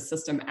into the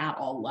system at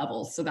all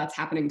levels. So that's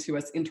happening to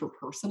us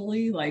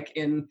interpersonally, like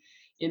in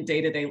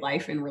day-to-day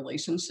life, in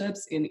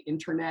relationships, in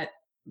internet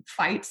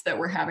fights that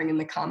we're having in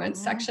the comments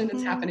section.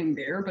 It's Mhm. happening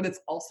there, but it's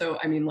also,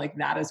 I mean, like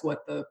that is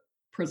what the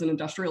prison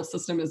industrial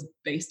system is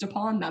based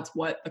upon. That's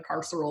what like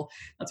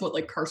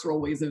carceral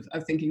ways of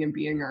thinking and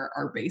being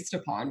are based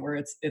upon, where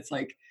it's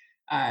like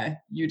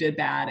you did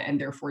bad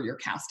and therefore you're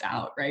cast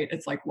out, right?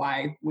 It's like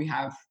why we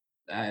have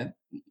uh,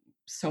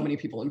 so many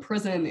people in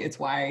prison. It's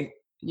why,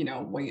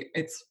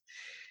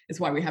 it's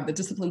why we have the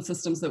discipline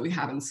systems that we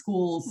have in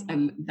schools,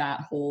 and Mhm.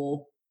 that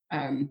whole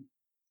um,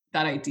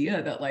 that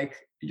idea that like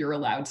you're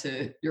allowed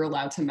to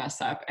mess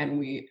up, and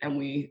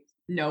we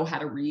know how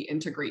to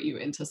reintegrate you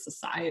into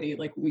society.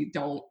 Like we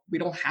don't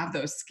have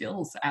those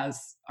skills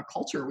as a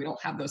culture. We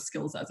don't have those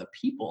skills as a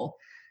people.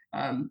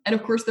 And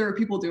of course, there are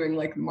people doing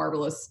like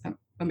marvelous,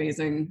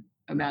 amazing,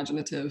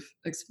 imaginative,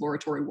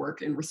 exploratory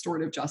work in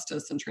restorative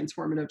justice and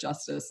transformative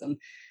justice. And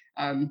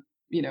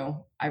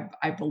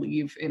I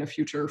believe in a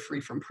future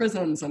free from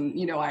prisons. And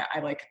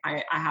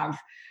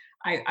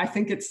I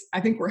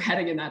think we're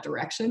heading in that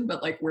direction,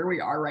 but like where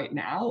we are right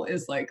now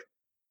is like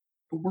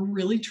we're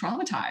really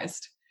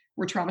traumatized.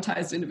 We're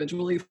traumatized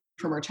individually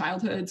from our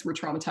childhoods. We're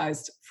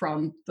traumatized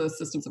from the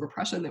systems of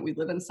oppression that we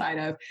live inside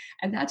of.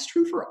 And that's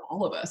true for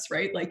all of us,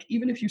 right? Like,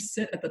 even if you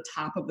sit at the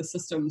top of the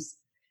systems,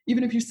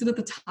 even if you sit at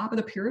the top of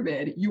the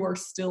pyramid, you are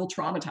still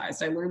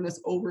traumatized. I learned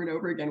this over and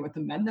over again with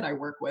the men that I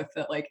work with,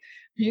 that like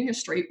being a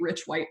straight,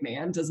 rich, white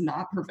man does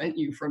not prevent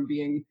you from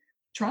being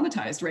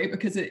traumatized, right?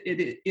 Because it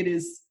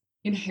is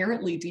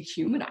inherently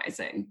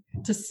dehumanizing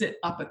to sit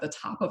up at the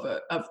top of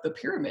the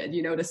pyramid,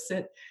 to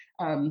sit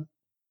um,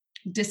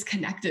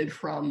 disconnected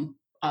from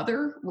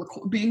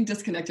being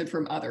disconnected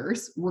from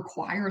others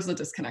requires a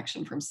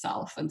disconnection from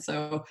self. And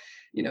so,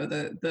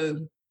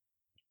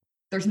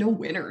 there's no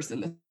winners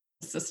in the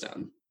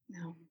system.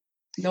 No.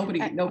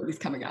 Nobody's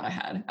coming out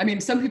ahead. I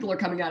mean, some people are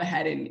coming out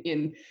ahead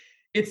in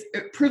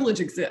privilege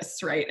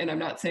exists, right? And I'm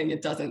not saying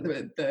it doesn't.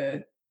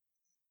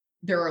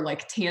 There are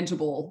like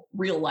tangible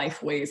real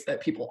life ways that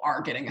people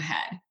are getting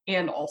ahead,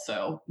 and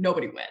also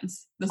nobody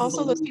wins. This is a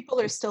Also, those lose people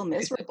are still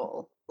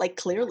miserable, like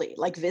clearly,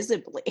 like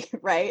visibly,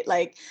 right?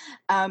 Like,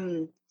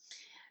 um,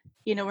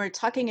 we're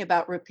talking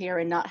about repair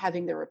and not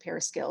having the repair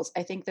skills.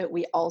 I think that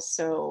we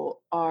also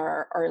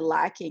are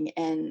lacking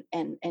and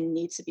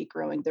need to be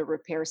growing the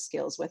repair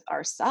skills with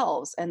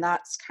ourselves. And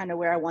that's kind of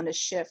where I want to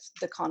shift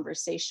the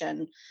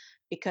conversation,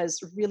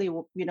 because really,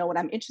 what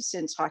I'm interested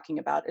in talking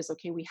about is,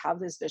 okay, we have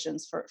these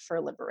visions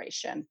for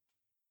liberation,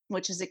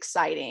 which is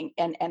exciting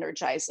and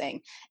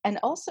energizing, and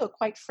also,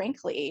 quite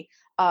frankly,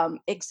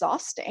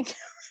 exhausting,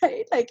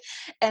 right? Like,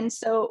 and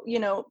so,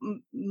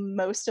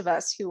 most of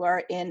us who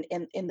are in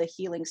the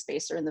healing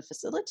space or in the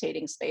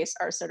facilitating space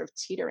are sort of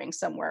teetering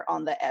somewhere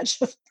on the edge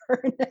of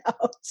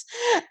burnout.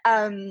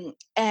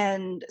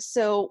 And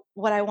so,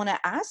 what I want to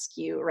ask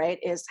you, right,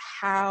 is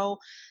how.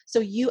 So,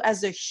 you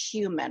as a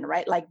human,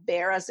 right, like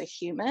Bear as a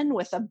human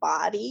with a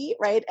body,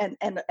 right, and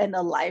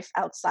a life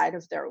outside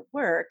of their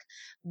work,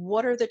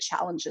 what are the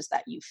challenges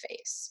that you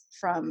face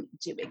from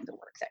doing the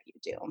work that you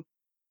do?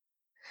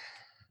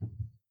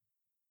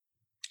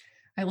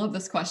 I love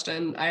this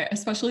question. I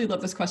especially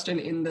love this question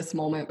in this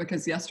moment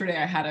because yesterday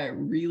I had a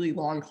really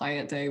long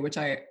client day, which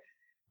I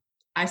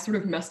sort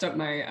of messed up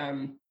my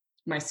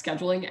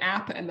scheduling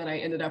app, and then I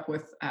ended up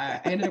with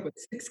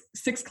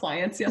six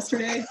clients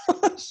yesterday. Oh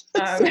my gosh,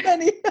 that's Um, so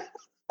many.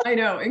 I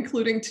know,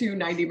 including two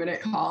 90-minute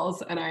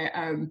calls,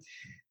 and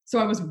so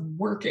I was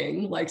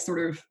working like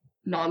sort of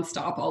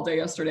nonstop all day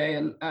yesterday,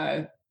 and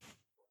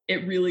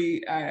it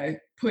really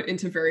put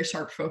into very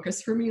sharp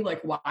focus for me, like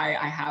why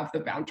I have the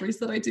boundaries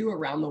that I do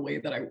around the way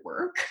that I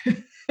work.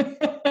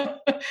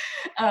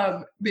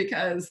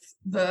 Because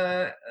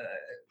the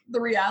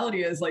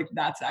reality is like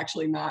that's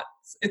actually not,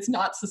 it's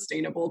not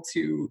sustainable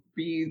to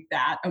be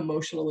that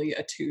emotionally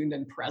attuned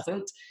and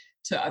present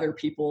to other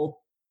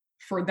people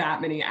for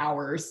that many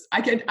hours.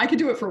 I could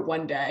do it for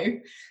one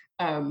day,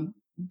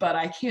 but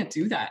I can't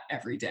do that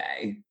every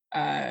day.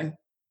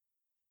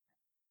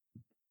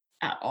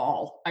 At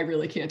all. I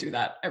really can't do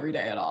that every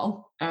day at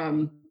all.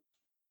 And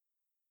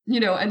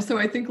so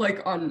I think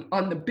like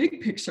on the big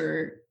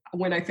picture,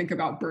 when I think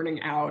about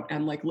burning out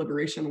and like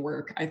liberation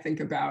work, I think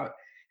about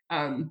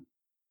um,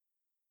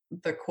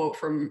 the quote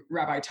from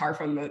Rabbi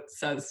Tarfon that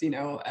says,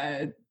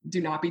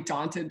 do not be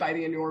daunted by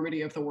the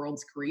enormity of the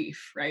world's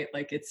grief, right?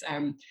 Like it's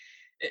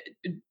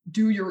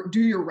do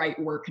your right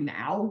work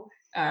now.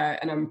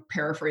 And I'm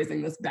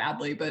paraphrasing this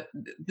badly, but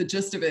the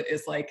gist of it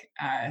is like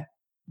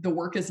the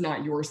work is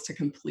not yours to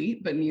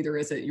complete, but neither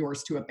is it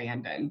yours to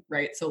abandon,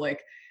 right? So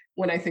like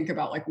when I think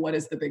about like what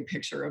is the big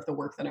picture of the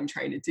work that I'm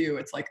trying to do,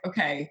 it's like,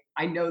 okay,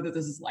 I know that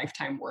this is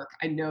lifetime work.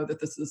 I know that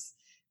this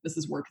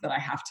is work that I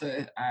have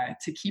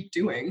to keep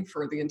doing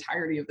for the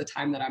entirety of the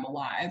time that I'm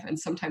alive, and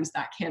sometimes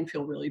that can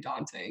feel really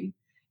daunting.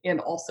 And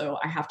also,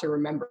 I have to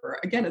remember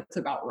again, it's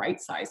about right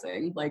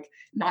sizing, like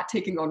not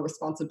taking on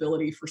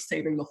responsibility for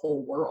saving the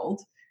whole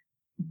world,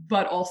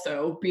 but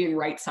also being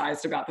right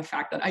sized about the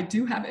fact that I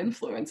do have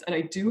influence and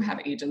I do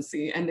have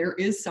agency, and there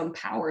is some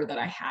power that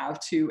I have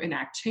to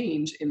enact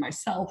change in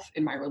myself,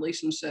 in my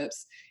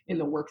relationships, in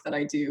the work that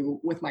I do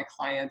with my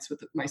clients,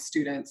 with my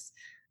students,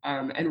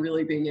 and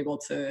really being able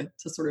to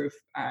sort of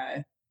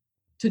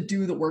to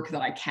do the work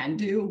that I can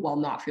do while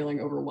not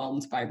feeling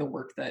overwhelmed by the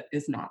work that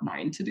is not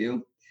mine to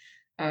do.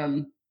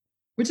 Um,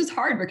 which is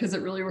hard because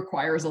it really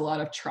requires a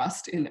lot of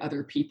trust in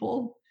other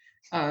people.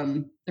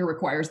 It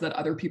requires that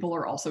other people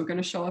are also going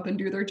to show up and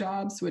do their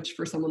jobs, which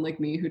for someone like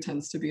me who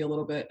tends to be a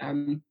little bit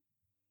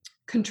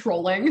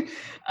controlling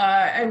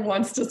and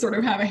wants to sort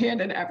of have a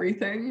hand in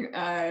everything,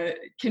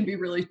 can be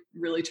really,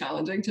 really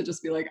challenging to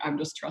just be like, I'm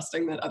just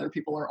trusting that other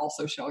people are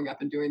also showing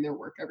up and doing their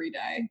work every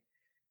day.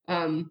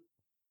 Um,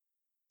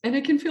 and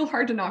it can feel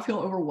hard to not feel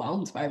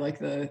overwhelmed by like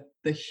the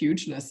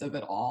hugeness of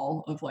it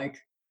all, of like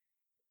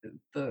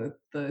the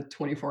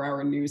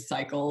 24-hour news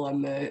cycle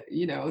and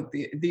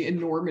the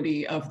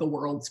enormity of the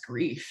world's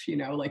grief,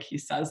 like he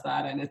says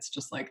that, and it's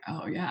just like,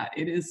 oh yeah,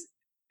 it is,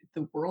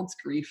 the world's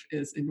grief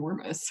is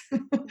enormous.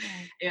 Yeah.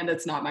 And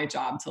it's not my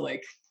job to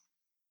like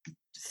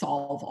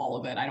solve all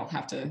of it. I don't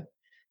have to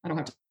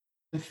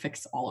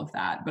fix all of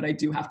that, but I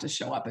do have to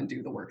show up and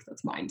do the work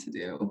that's mine to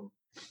do.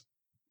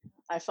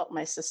 I felt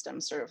my system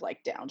sort of like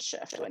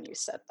downshift when you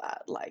said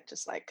that, like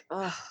just like,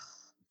 oh,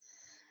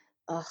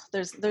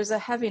 there's a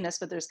heaviness,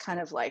 but there's kind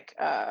of like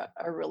a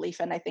relief.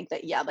 And I think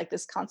that, yeah, like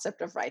this concept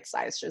of right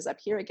size shows up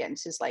here again,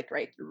 just like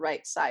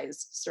right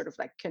size, sort of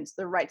like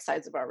the right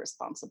size of our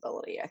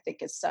responsibility, I think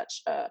is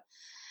such a,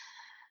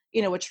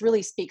 which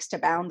really speaks to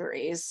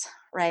boundaries,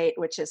 right?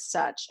 Which is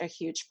such a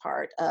huge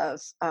part of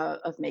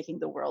making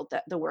the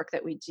work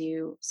that we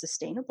do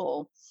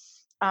sustainable.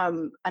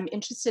 I'm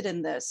interested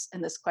in this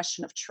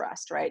question of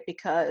trust, right?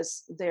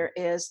 Because there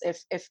is,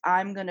 if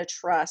I'm going to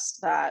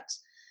trust that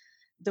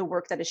the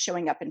work that is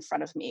showing up in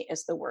front of me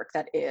is the work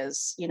that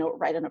is,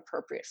 right and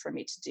appropriate for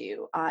me to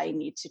do, I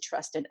need to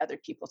trust in other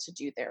people to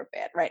do their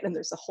bit, right? And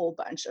there's a whole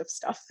bunch of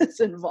stuff that's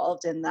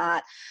involved in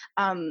that.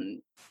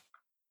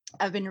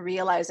 I've been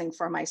realizing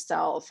for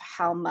myself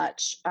how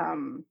much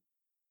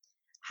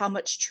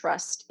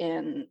trust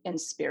in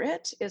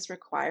spirit is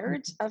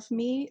required of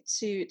me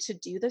to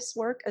do this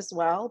work as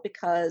well,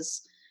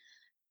 because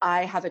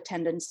I have a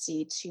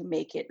tendency to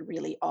make it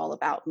really all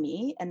about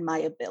me and my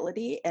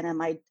ability, and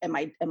am I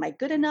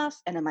good enough,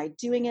 and am I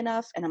doing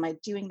enough, and am I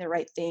doing the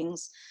right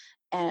things,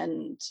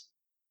 and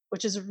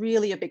which is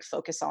really a big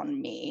focus on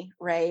me,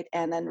 right?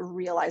 And then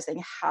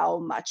realizing how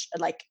much,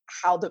 like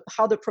how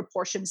the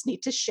proportions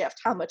need to shift,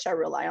 how much I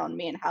rely on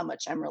me and how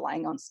much I'm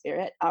relying on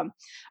spirit. Are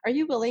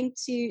you willing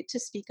to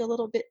speak a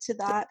little bit to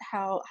that?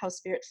 How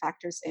spirit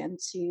factors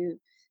into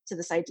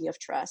this idea of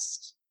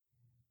trust?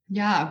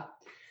 Yeah.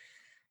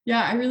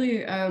 Yeah, I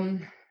really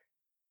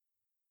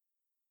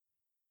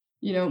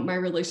my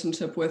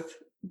relationship with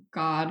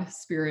God,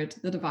 spirit,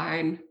 the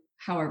divine,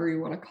 however you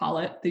want to call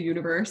it, the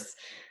universe,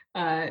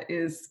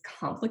 is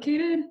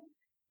complicated.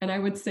 And I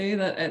would say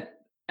that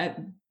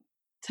at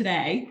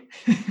today,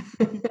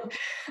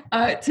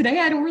 today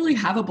I don't really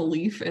have a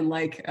belief in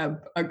like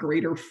a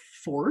greater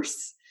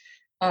force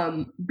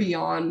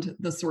beyond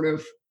the sort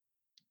of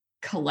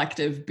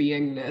collective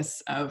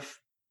beingness of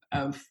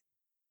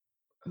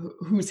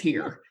who's Yeah,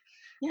 here.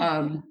 yeah,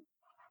 Um,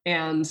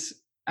 and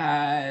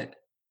uh,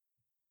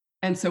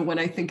 And so when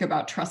I think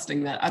about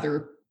trusting that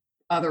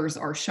others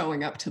are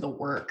showing up to the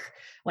work,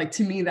 like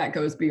to me that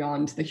goes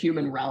beyond the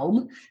human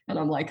realm. And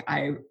I'm like,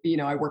 I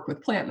work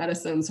with plant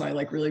medicine, so I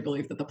like really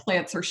believe that the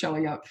plants are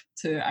showing up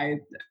to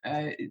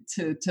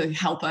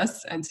help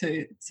us and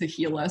to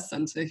heal us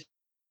and to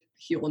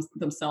heal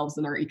themselves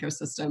in our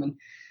ecosystem.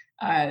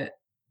 And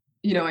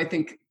I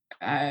think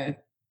I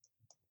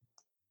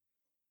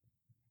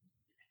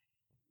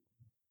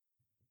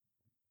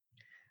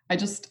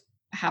just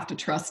have to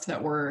trust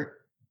that we're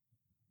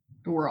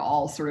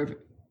all sort of,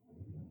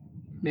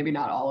 maybe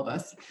not all of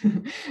us,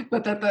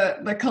 but that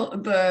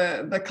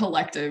the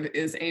collective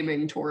is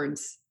aiming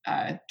towards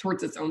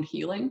its own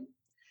healing.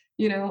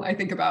 I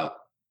think about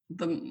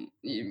the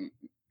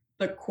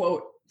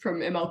quote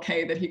from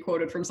MLK that he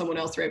quoted from someone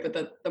else, right? But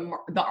the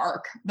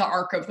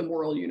arc of the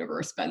moral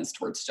universe bends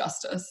towards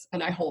justice,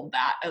 and I hold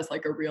that as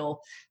like a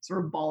real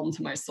sort of balm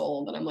to my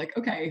soul. That I'm like,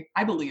 okay,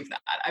 I believe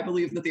that. I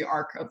believe that the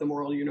arc of the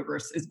moral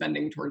universe is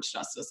bending towards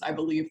justice. I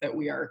believe that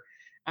we are.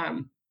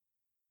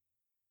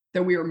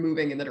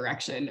 Moving in the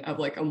direction of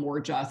like a more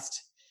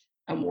just,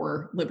 a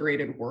more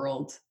liberated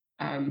world.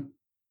 And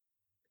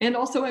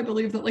also I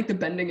believe that like the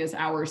bending is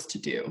ours to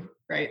do,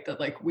 right? That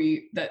like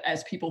that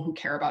as people who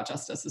care about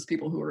justice, as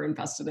people who are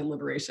invested in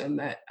liberation,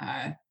 that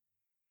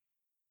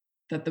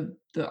that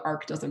the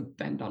arc doesn't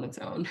bend on its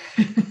own.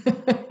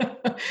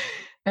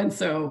 And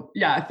so,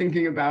 yeah,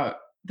 thinking about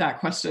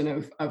that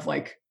question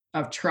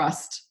of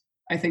trust,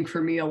 I think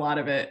for me, a lot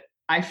of it,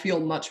 I feel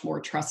much more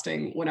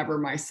trusting whenever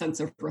my sense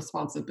of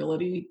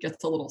responsibility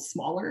gets a little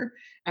smaller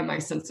and my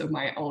sense of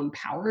my own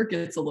power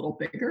gets a little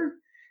bigger.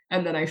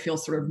 And then I feel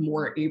sort of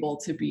more able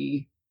to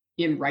be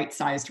in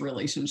right-sized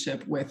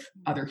relationship with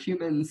other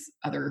humans,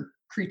 other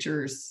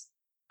creatures,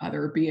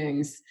 other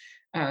beings,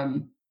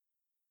 um,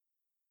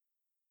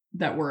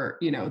 that we're,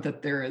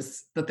 that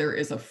there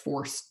is a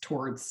force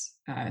towards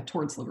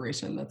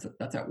liberation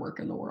that's at work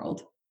in the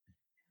world.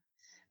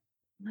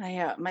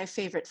 My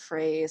favorite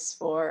phrase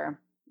for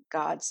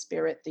God,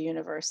 spirit, the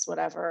universe,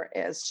 whatever,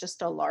 is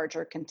just a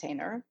larger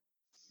container,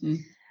 Mm,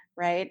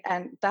 right?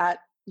 And that,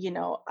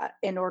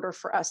 in order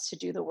for us to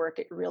do the work,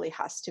 it really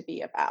has to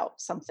be about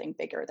something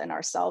bigger than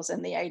ourselves.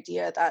 And the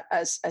idea that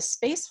as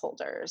space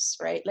holders,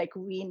 right, like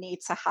we need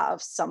to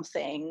have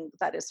something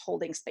that is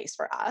holding space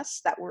for us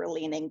that we're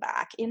leaning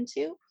back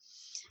into.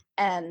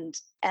 And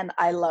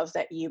I love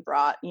that you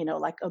brought,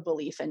 like a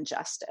belief in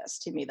justice.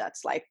 To me,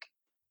 that's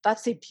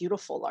a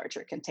beautiful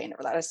larger container.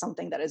 That is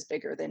something that is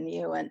bigger than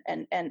you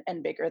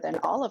and bigger than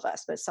all of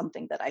us, but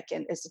something that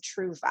is a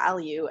true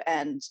value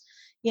and,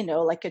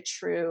 like a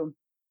true,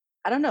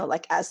 I don't know,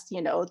 like, as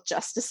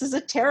justice is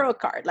a tarot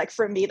card. Like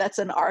for me, that's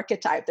an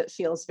archetype that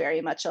feels very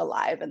much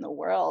alive in the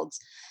world.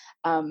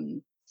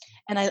 Um,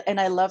 and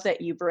I love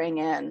that you bring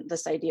in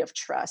this idea of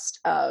trust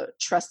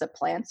that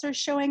plants are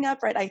showing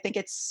up, right? I think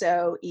it's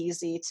so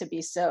easy to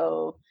be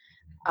so,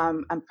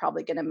 I'm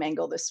probably going to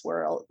mangle this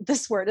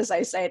word as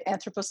I say it,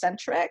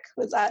 anthropocentric.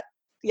 Was that?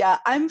 Yeah,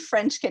 I'm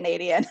French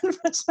Canadian.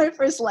 That's my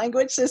first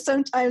language. So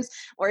sometimes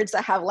words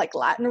that have like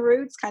Latin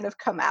roots kind of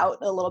come out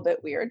a little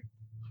bit weird.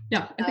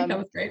 yeah, I think that Um,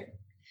 was great.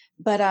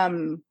 but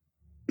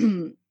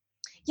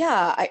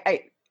yeah,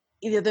 I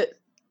either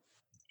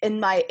in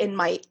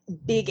my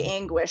big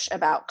anguish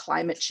about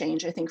climate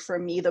change, I think for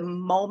me,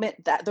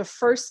 the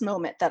first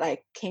moment that I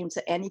came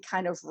to any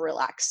kind of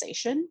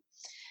relaxation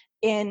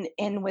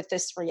in with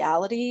this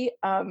reality,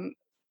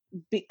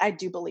 I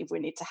do believe we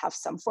need to have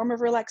some form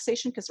of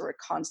relaxation because we're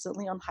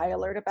constantly on high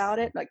alert about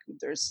it. Like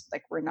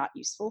we're not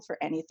useful for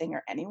anything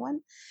or anyone.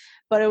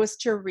 But it was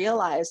to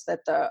realize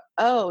that the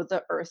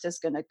earth is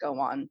going to go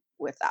on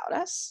without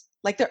us.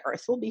 Like the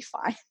earth will be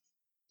fine.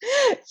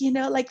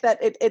 Like that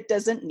it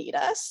doesn't need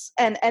us.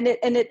 And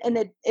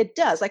it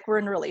does. Like we're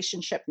in a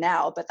relationship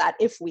now, but that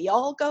if we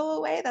all go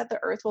away, that the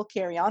earth will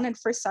carry on. And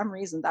for some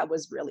reason that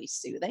was really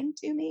soothing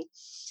to me.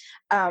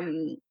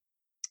 Um,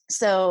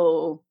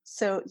 so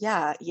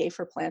yeah, yay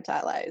for plant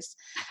allies.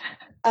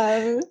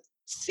 Um,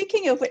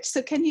 Speaking of which,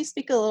 so can you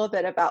speak a little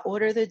bit about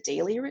what are the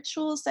daily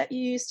rituals that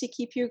you use to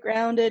keep you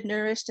grounded,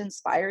 nourished,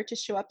 inspired to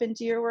show up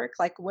into your work?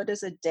 Like, what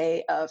does a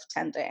day of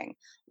tending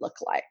look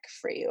like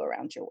for you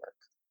around your work?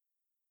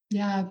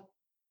 Yeah.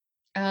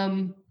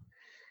 Um,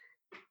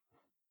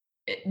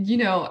 it- you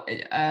know,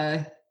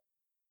 uh,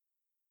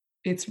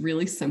 it's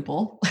really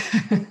simple.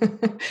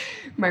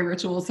 My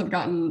rituals have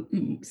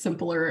gotten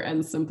simpler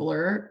and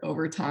simpler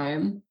over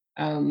time.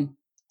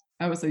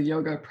 I was a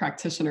yoga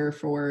practitioner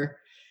for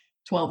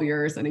 12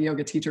 years and a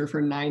yoga teacher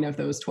for 9 of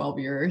those 12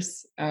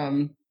 years.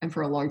 And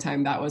for a long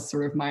time, that was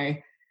sort of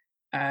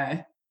uh,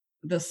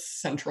 the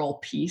central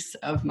piece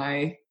of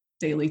my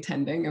daily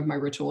tending, of my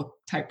ritual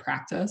type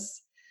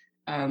practice.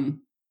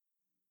 Um,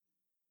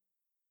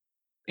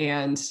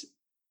 and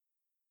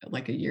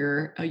like a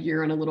year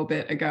and a little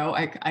bit ago,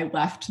 I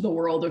left the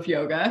world of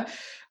yoga,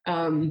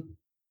 um,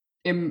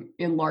 in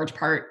large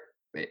part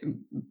eh,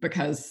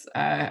 because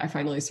I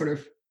finally sort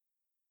of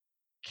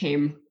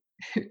came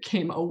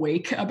came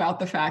awake about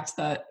the fact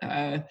that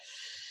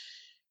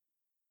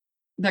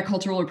that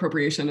cultural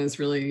appropriation is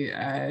really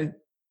a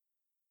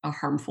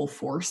harmful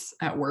force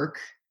at work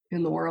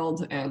in the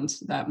world, and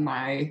that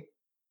my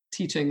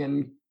teaching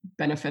and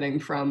benefiting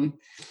from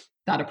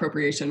that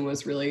appropriation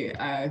was really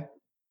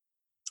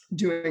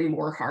doing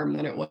more harm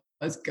than it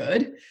was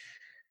good,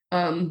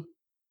 um,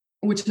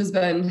 which has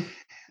been,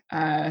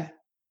 uh,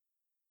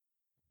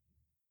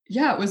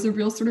 yeah, it was a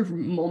real sort of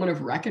moment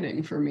of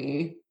reckoning for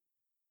me,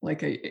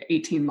 like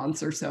 18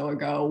 months or so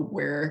ago,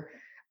 where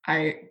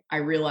I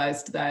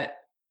realized that,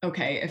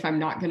 okay, if I'm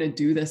not going to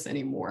do this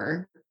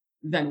anymore,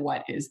 then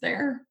what is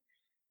there?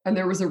 And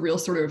there was a real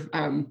sort of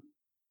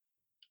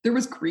there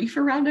was grief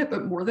around it,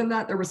 but more than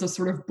that, there was a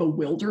sort of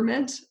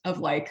bewilderment of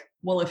like,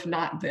 well, if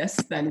not this,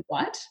 then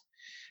what?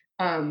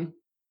 Um,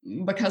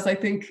 because I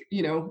think,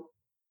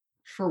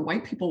 for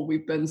white people,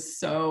 we've been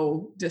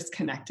so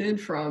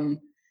disconnected from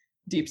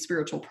deep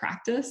spiritual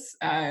practice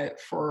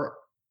for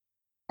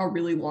a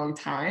really long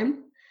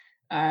time.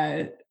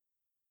 Uh,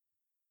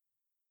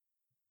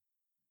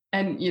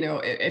 and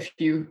if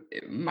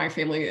my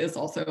family is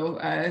also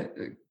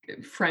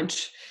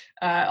French,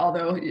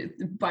 although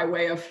by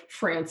way of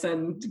France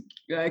and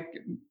uh,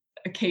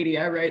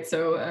 Acadia, right?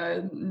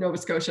 So Nova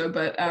Scotia,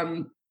 but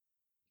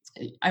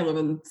I live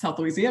in South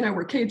Louisiana,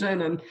 we're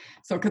Cajun, and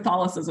so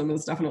Catholicism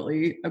is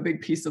definitely a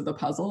big piece of the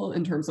puzzle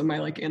in terms of my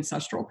like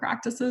ancestral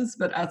practices.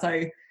 But as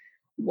I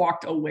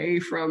walked away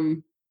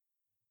from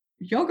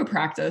yoga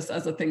practice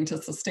as a thing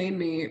to sustain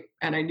me,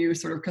 and I knew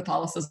sort of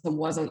Catholicism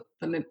wasn't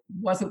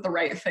the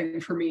right thing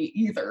for me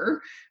either,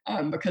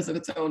 because of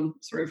its own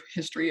sort of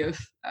history of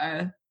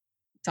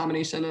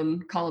domination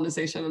and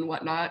colonization and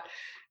whatnot.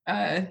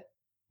 Uh,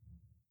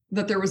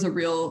 that there was a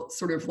real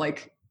sort of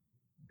like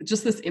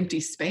just this empty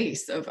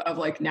space of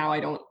like, now I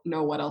don't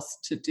know what else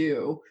to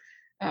do.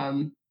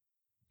 Um,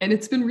 and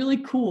it's been really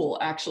cool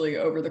actually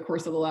over the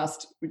course of the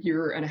last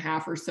year and a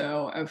half or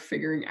so of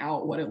figuring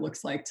out what it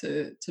looks like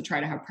to try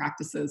to have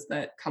practices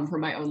that come from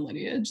my own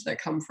lineage,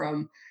 that come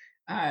from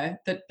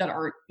that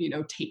aren't, you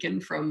know, taken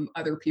from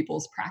other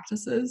people's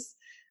practices,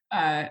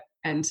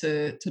 and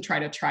to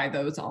try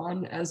those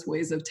on as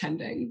ways of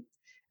tending,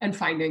 and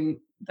finding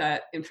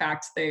that in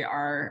fact they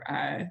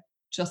are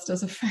just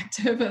as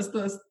effective as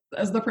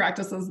the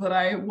practices that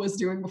I was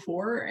doing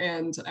before,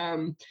 and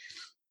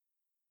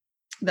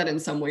that in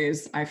some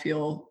ways I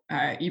feel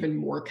even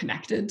more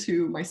connected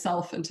to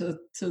myself and to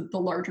the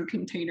larger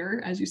container,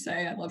 as you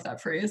say. I love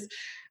that phrase.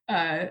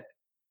 Uh,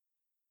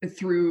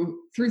 through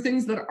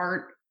things that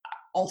aren't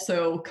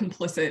also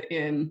complicit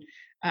in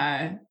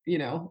you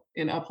know,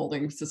 in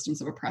upholding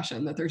systems of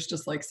oppression. That there's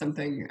just like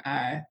something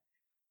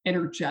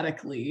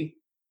energetically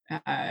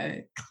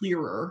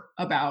clearer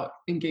about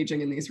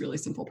engaging in these really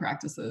simple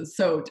practices.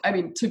 So, I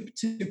mean, to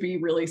be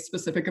really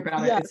specific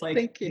about it, Yeah, it's like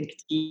thank you. make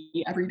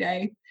tea every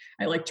day.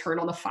 I like turn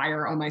on the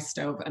fire on my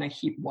stove and I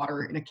heat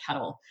water in a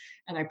kettle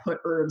and I put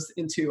herbs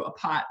into a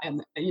pot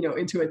and, you know,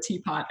 into a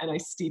teapot, and I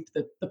steep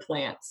the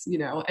plants, you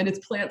know, and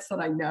it's plants that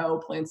I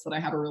know, plants that I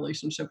have a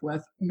relationship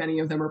with. Many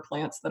of them are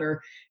plants that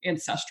are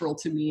ancestral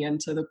to me and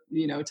to the,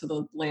 you know, to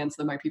the lands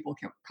that my people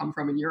come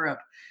from in Europe.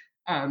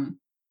 Um,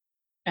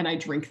 and I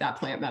drink that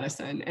plant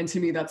medicine. And to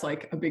me, that's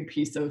like a big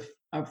piece of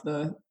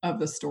the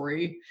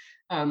story.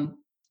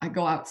 I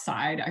go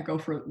outside. I go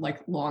for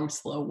like long,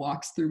 slow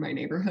walks through my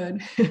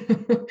neighborhood.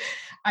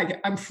 I'm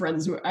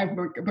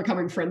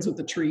becoming friends with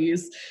the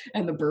trees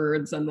and the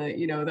birds and the,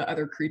 you know, the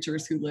other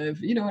creatures who live,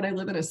 you know, and I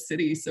live in a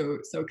city. So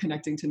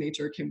connecting to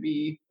nature can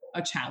be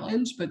a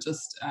challenge, but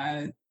just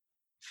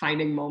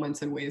finding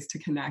moments and ways to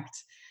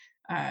connect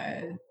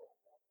uh,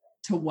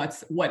 to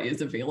what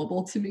is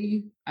available to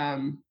me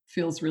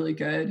feels really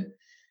good.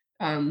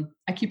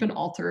 I keep an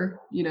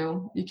altar, you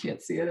know, you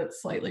can't see it.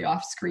 It's slightly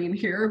off screen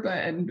here, but,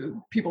 and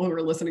people who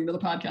are listening to the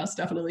podcast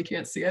definitely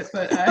can't see it,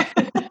 but,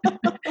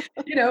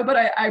 you know, but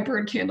I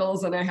burn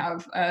candles and I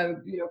have,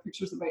 you know,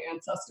 pictures of my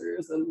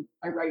ancestors, and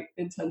I write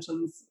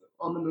intentions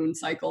on the moon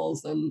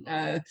cycles, and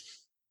I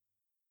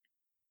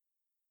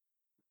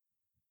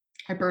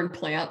burn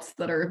plants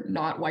that are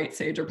not white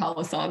sage or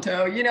Palo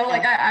Santo, you know,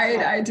 like Yeah,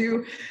 yeah, I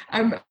do,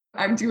 I'm,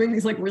 I'm doing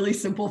these like really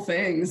simple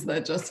things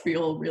that just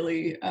feel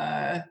really,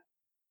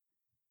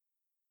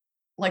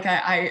 like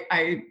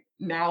I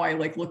now I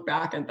like look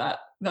back at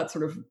that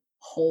sort of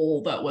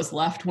hole that was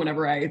left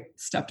whenever I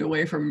stepped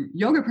away from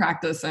yoga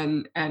practice,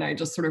 and I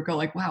just sort of go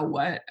like, wow,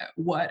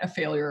 what a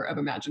failure of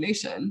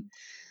imagination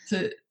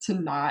to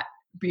not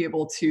be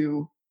able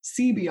to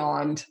see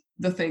beyond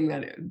the thing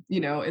that, you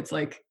know, it's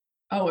like,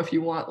 oh, if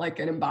you want like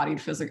an embodied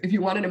physical, if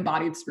you want an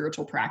embodied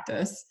spiritual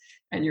practice,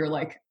 and you're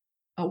like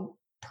a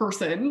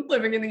person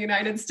living in the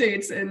United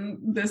States in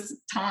this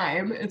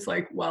time, it's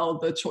like, well,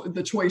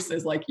 the choice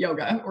is like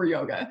yoga or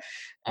yoga,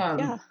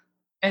 yeah.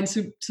 and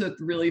to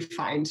really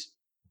find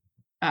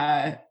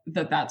that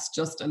that's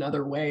just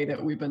another way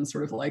that we've been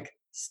sort of like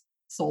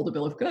sold a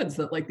bill of goods,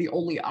 that like the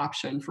only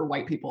option for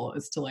white people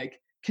is to like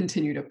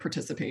continue to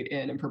participate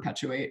in and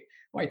perpetuate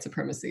white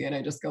supremacy. And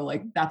I just go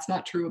like, that's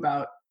not true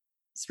about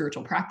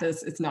spiritual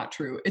practice. It's not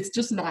true. It's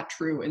just not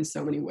true in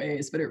so many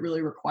ways, but it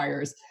really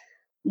requires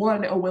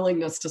one, a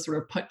willingness to sort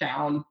of put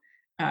down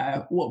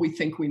what we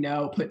think we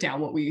know, put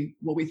down what we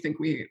think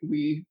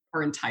we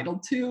are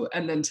entitled to,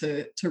 and then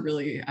to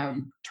really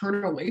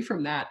turn away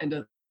from that and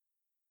to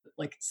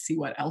like see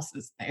what else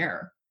is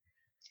there.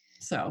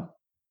 So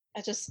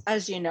I just,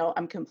 as you know,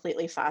 I'm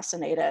completely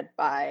fascinated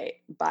by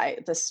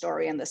this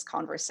story and this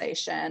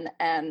conversation,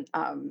 and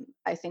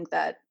I think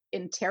that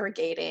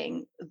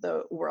interrogating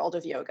the world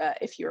of yoga,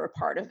 if you're a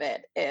part of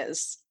it,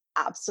 is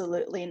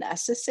absolutely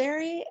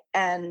necessary,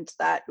 and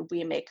that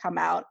we may come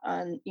out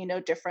on, you know,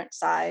 different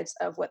sides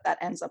of what that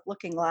ends up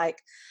looking like.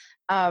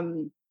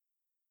 Um,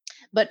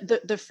 but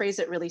the phrase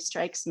that really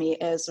strikes me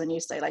is when you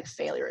say like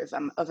failure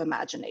of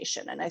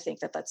imagination, and I think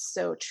that that's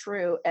so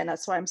true, and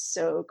that's why I'm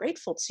so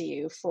grateful to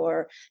you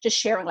for just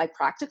sharing like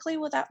practically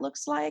what that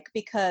looks like,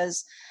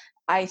 because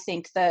I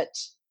think that,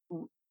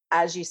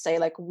 as you say,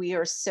 like we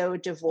are so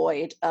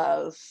devoid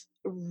of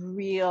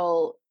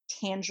real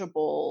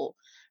tangible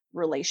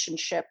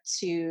relationship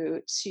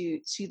to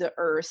the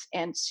earth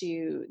and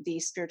to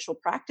these spiritual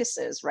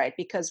practices, right?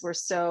 Because we're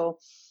so,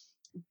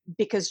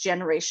 because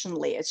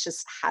generationally it's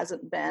just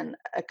hasn't been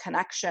a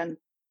connection.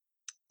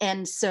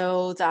 And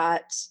so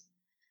that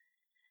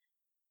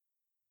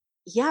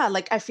Yeah,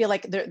 like I feel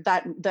like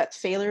that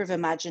failure of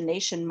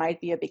imagination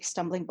might be a big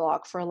stumbling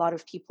block for a lot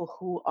of people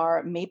who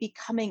are maybe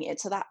coming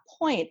into that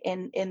point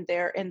in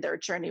their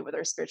journey with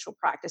their spiritual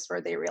practice where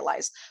they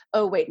realize,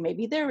 oh wait,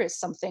 maybe there is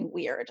something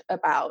weird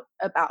about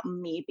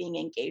me being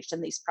engaged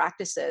in these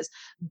practices.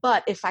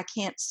 But if I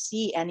can't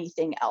see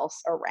anything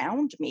else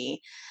around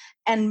me,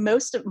 and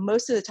most of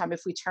the time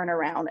if we turn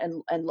around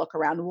and look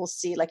around, we'll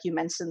see, like you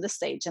mentioned, the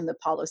sage and the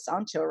palo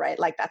santo, right?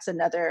 Like that's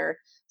another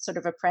sort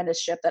of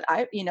apprenticeship that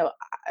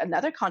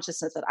another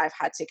consciousness that I've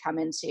had to come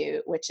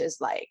into, which is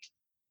like,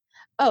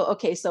 oh,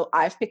 okay, so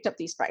I've picked up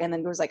these and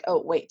then goes like,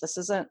 oh wait, this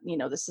isn't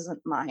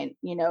mine,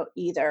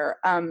 either.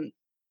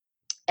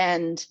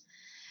 And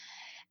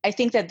I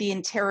think that the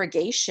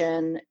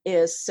interrogation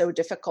is so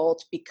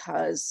difficult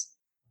because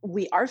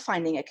we are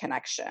finding a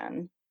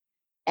connection,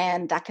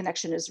 and that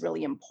connection is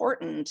really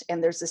important,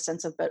 and there's this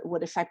sense of, but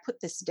what if I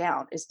put this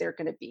down, is there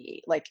going to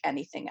be like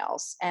anything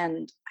else?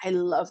 And I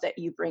love that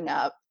you bring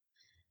up,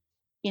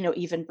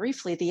 even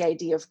briefly, the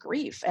idea of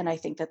grief, and I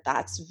think that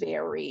that's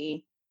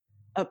very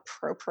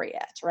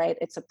appropriate, right?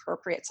 It's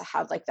appropriate to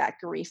have like that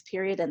grief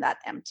period and that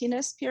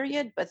emptiness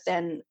period, but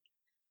then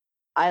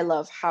I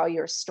love how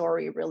your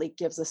story really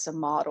gives us a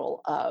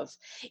model of,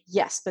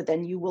 yes, but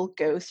then you will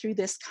go through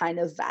this kind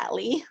of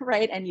valley,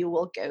 right? And you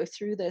will go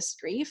through this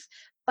grief,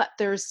 but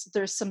there's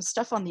some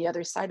stuff on the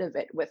other side of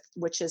it, with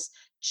which is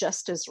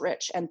just as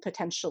rich and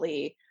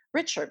potentially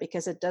richer,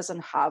 because it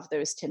doesn't have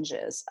those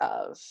tinges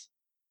of,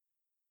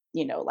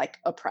 like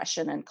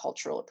oppression and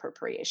cultural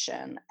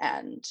appropriation,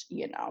 and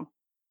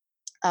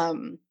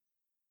um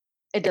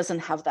it doesn't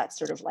have that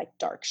sort of like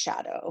dark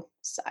shadow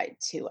side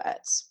to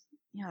it.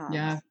 Yeah.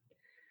 Yeah.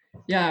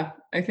 Yeah.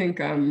 I think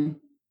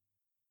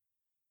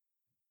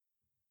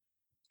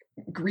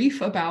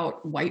grief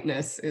about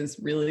whiteness is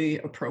really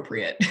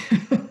appropriate.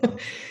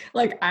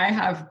 Like I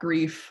have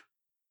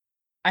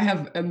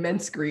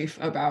immense grief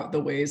about the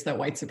ways that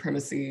white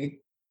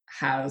supremacy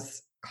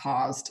has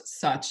caused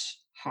such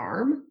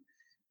harm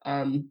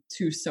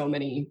to so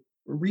many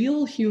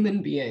real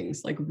human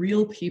beings. Like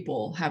real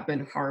people have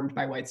been harmed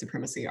by white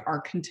supremacy,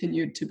 are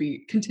continuing to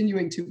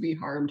be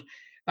harmed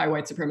by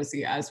white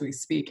supremacy as we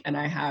speak. And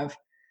I have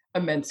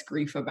immense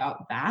grief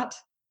about that.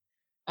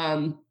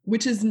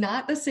 Which is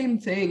not the same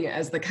thing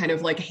as the kind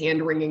of like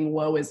hand wringing,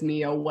 woe is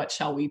me, oh, what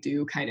shall we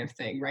do kind of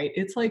thing, right?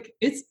 It's like,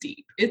 it's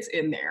deep, it's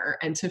in there.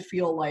 And to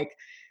feel like,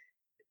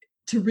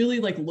 to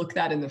really like look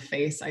that in the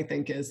face, I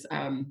think is,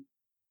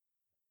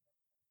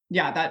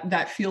 yeah,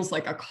 that feels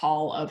like a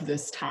call of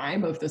this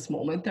time, of this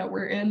moment that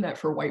we're in, that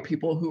for white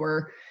people who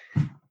are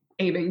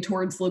aiming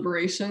towards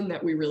liberation,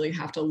 that we really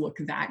have to look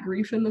that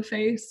grief in the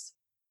face.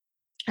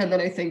 And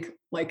then I think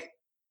like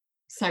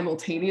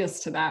simultaneous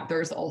to that,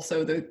 there's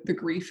also the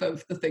grief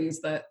of the things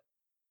that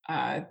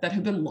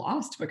have been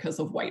lost because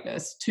of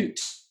whiteness to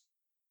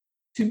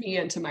me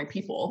and to my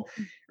people,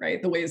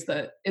 right? The ways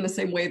that, in the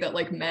same way that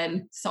like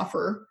men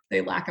suffer,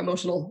 they lack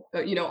emotional,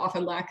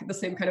 often lack the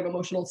same kind of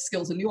emotional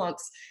skills and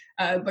nuance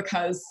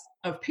because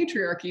of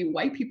patriarchy.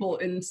 White people,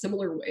 in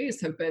similar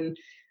ways, have been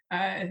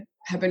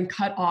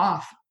cut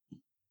off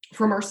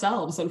from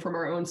ourselves and from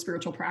our own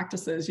spiritual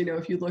practices.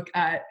 If you look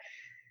at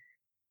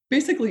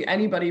basically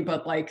anybody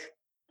but like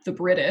the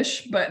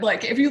British, but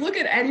like if you look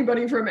at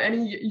anybody from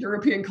any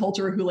European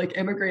culture who like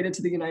immigrated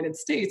to the United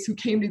States, who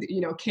came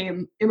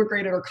to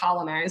immigrated or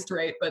colonized,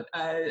 right? But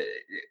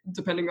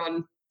depending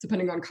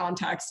on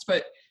context,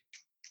 but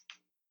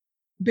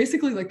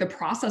basically like the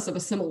process of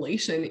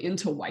assimilation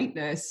into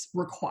whiteness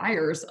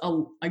requires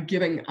a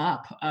giving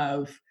up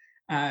of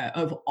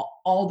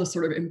all the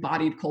sort of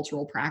embodied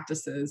cultural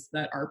practices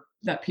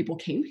that people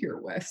came here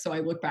with. So I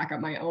look back at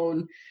my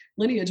own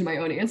lineage and my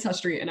own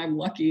ancestry, and I'm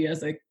lucky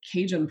as a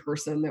Cajun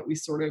person that we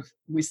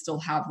still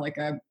have like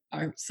a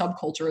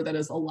subculture that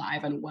is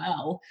alive and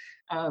well.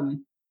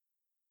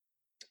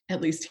 At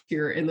least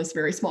here in this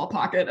very small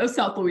pocket of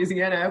South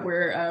Louisiana,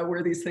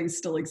 where these things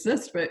still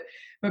exist. But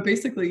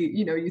basically,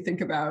 you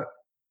think about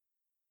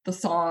the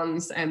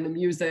songs and the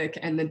music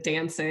and the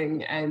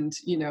dancing and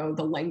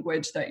the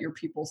language that your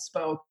people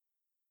spoke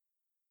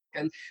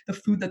and the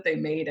food that they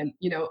made, and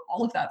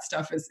all of that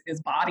stuff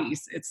is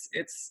bodies.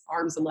 It's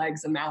arms and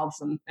legs and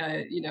mouths and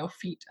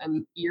feet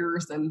and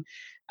ears,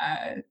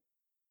 uh,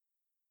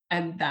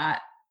 and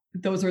that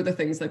those are the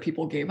things that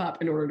people gave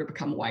up in order to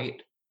become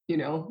white.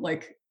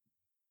 Like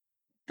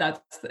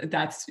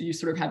that's you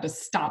sort of had to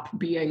stop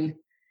being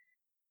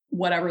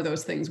whatever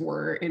those things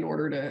were in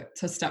order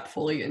to step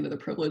fully into the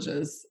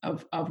privileges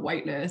of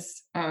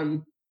whiteness.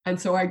 And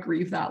so I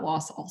grieve that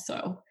loss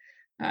also,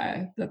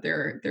 that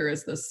there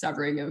is this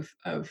severing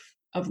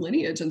of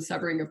lineage and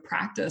severing of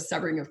practice,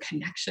 severing of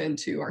connection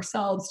to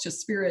ourselves, to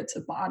spirit,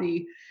 to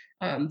body,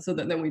 so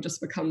that then we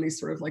just become these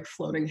sort of like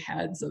floating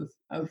heads of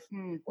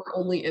where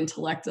only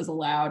intellect is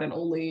allowed and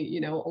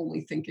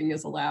only thinking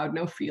is allowed,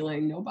 no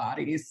feeling, no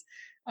bodies,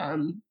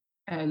 and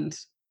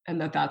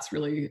that's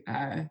really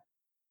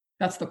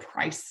that's the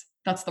price.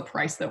 That's the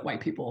price that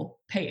white people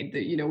paid.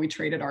 That we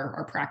traded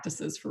our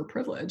practices for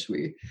privilege.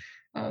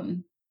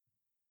 And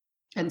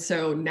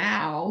so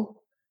now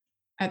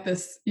at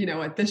this,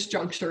 at this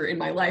juncture in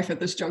my life, at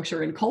this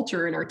juncture in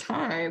culture, in our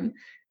time,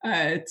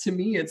 to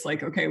me, it's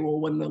like, okay, well,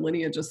 when the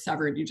lineage is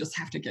severed, you just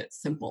have to get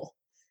simple.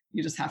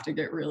 You just have to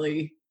get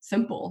really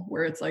simple,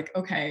 where it's like,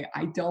 okay,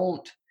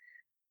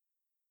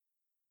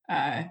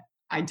 uh,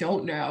 I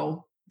don't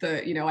know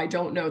I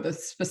don't know the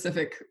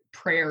specific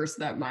prayers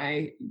that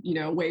my,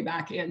 way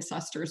back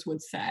ancestors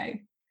would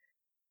say.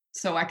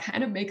 So I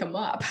kind of make them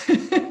up,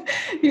 and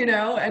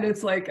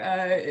it's like,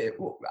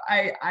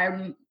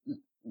 I'm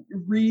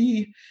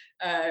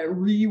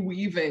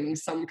reweaving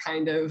some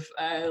kind of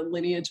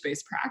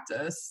lineage-based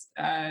practice,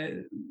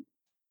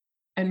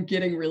 and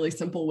getting really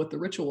simple with the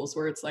rituals,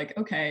 where it's like,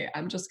 okay,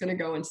 I'm just going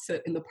to go and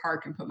sit in the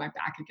park and put my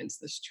back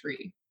against this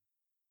tree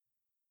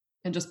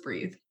and just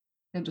breathe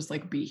and just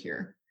like be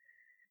here.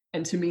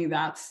 And to me,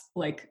 that's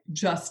like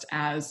just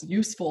as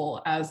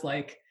useful as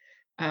like,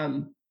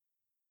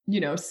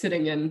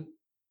 sitting in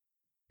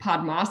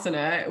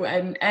Padmasana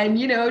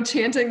and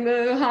chanting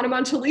the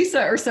Hanuman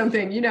Chalisa or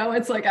something.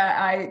 It's like,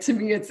 I to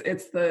me,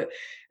 it's the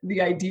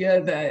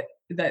idea that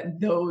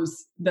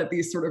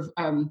these sort of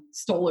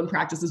stolen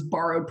practices,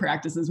 borrowed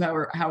practices,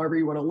 however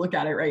you want to look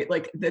at it, right?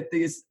 Like that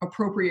these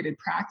appropriated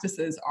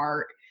practices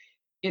are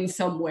in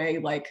some way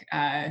like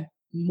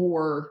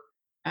more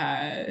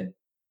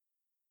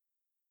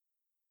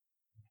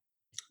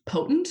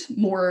potent,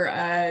 more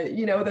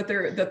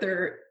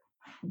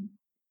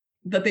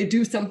that they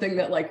do something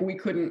that like we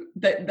couldn't,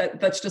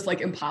 that's just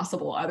like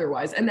impossible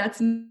otherwise. And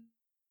that's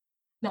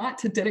not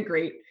to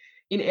denigrate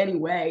in any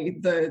way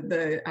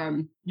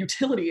the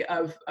utility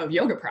of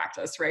yoga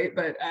practice, right?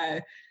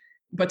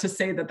 But to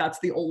say that that's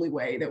the only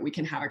way that we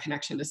can have a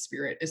connection to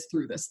spirit is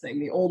through this thing.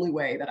 The only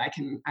way that I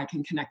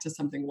can connect to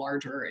something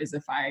larger is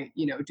if I,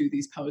 do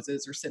these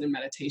poses or sit in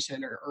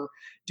meditation or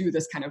do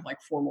this kind of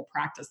like formal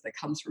practice that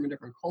comes from a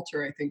different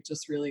culture. I think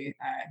just really,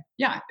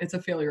 it's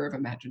a failure of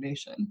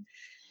imagination.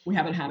 We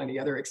haven't had any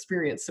other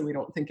experience, so we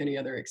don't think any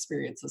other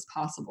experience is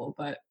possible,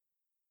 but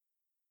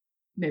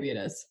maybe it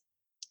is.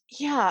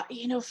 Yeah,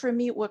 for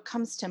me, what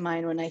comes to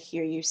mind when I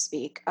hear you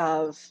speak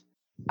of,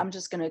 I'm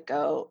just going to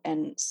go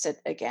and sit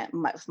again,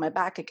 with my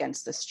back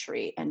against this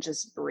tree and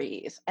just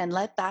breathe and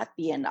let that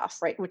be enough,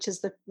 right? Which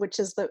is the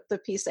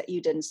piece that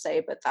you didn't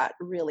say, but that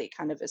really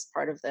kind of is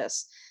part of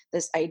this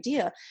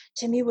idea.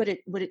 To me, what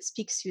it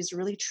speaks to is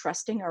really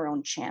trusting our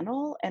own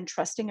channel and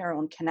trusting our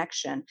own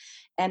connection,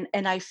 and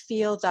I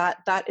feel that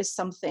that is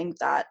something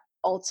that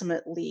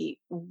ultimately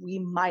we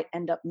might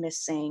end up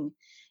missing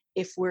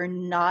if we're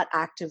not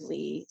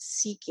actively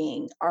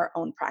seeking our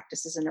own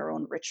practices and our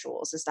own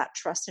rituals, is that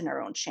trust in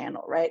our own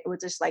channel, right? We're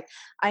just like,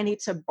 I need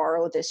to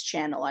borrow this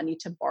channel, I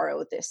need to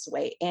borrow this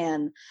way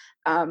in.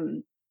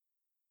 um,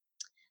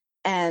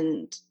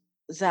 and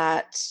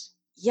that,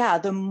 yeah,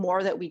 the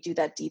more that we do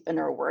that deep in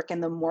our work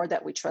and the more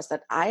that we trust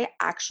that I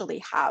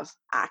actually have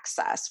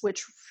access,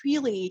 which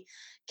really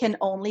can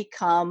only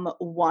come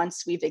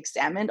once we've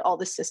examined all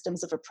the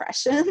systems of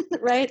oppression,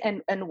 right?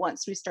 And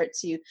once we start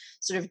to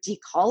sort of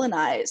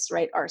decolonize,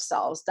 right,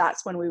 ourselves,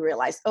 that's when we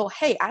realize, oh,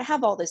 hey, I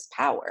have all this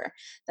power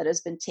that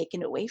has been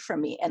taken away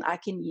from me, and I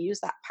can use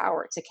that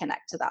power to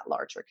connect to that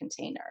larger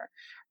container,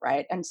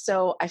 right? And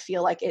so I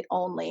feel like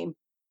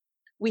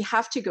we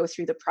have to go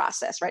through the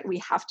process, right? We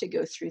have to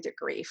go through the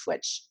grief,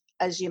 which,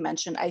 as you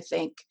mentioned, I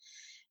think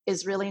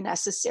is really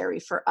necessary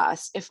for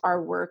us if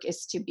our work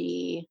is to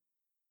be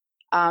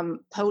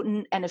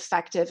potent and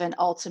effective and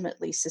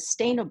ultimately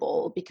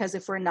sustainable. Because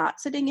if we're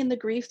not sitting in the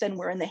grief, then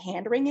we're in the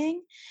hand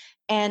wringing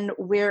and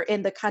we're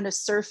in the kind of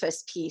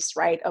surface piece,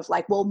 right? Of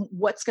like, well,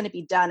 what's going to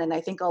be done? And I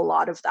think a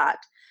lot of that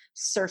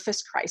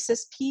surface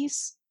crisis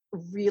piece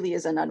really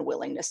is an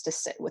unwillingness to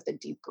sit with the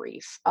deep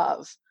grief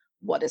of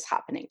what is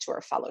happening to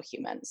our fellow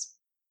humans.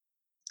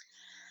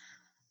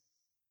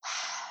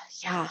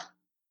 Yeah,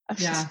 I'm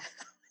just, Yeah.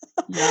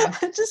 Yeah.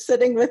 I'm just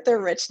sitting with the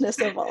richness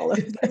of all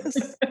of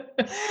this.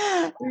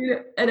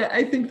 Yeah, and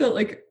I think that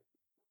like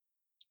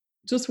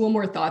just one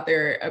more thought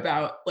there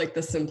about like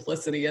the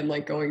simplicity and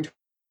like going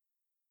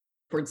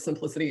towards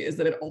simplicity is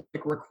that it all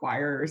like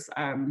requires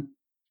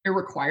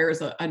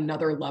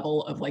another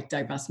level of like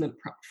divestment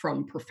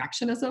from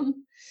perfectionism,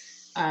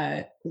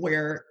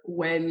 where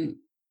when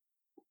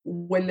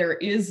there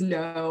is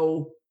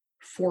no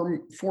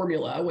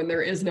formula, when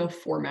there is no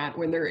format,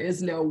 when there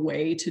is no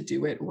way to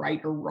do it right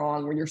or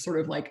wrong, when you're sort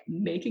of like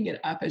making it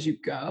up as you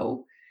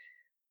go,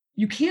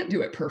 you can't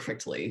do it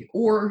perfectly,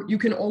 or you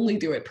can only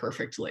do it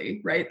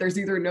perfectly, right? There's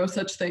either no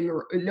such thing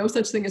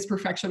as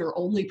perfection or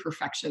only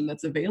perfection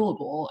that's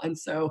available. And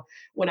so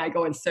when I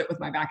go and sit with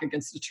my back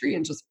against a tree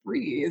and just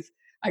breathe,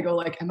 I go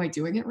like, am I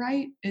doing it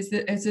right? Is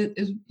this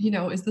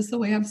the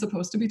way I'm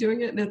supposed to be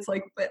doing it? And it's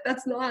like, but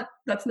that's not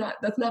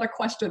a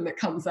question that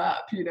comes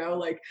up,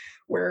 like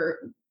where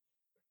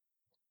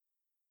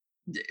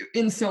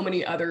in so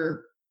many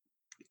other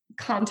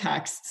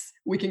contexts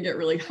we can get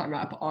really hung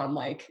up on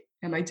like,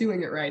 am I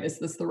doing it right? Is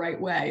this the right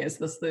way? Is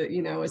this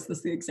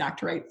the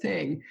exact right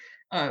thing?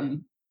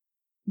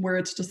 where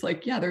it's just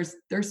like, yeah,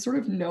 there's sort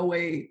of no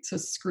way to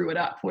screw it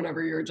up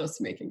whenever you're just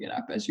making it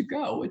up as you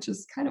go, which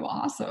is kind of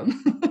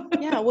awesome.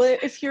 Yeah, well,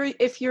 if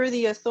you're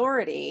the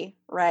authority,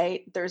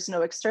 right? There's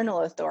no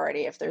external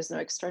authority. If there's no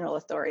external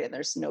authority, then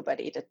there's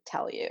nobody to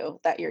tell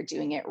you that you're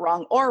doing it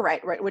wrong or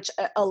right, right? Which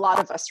a lot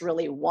of us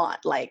really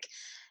want. Like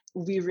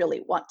we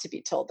really want to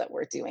be told that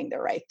we're doing the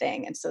right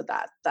thing, and so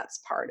that's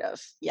part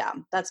of, yeah,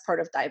 that's part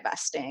of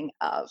divesting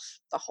of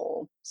the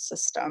whole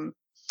system.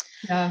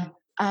 Yeah.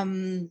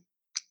 Um,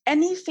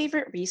 any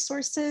favorite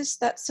resources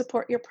that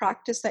support your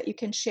practice that you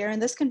can share?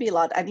 And this can be a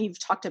lot. I mean, you've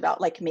talked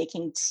about like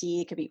making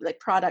tea, it could be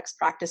like products,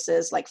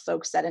 practices, like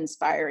folks that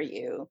inspire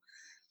you.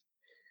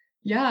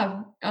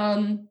 Yeah.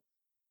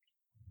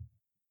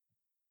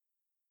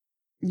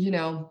 You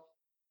know,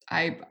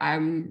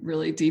 I'm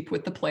really deep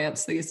with the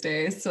plants these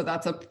days, so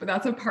that's a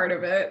part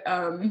of it.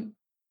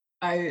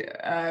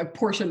 I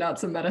portioned out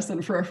some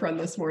medicine for a friend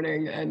this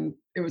morning, and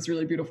it was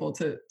really beautiful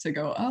to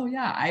go, oh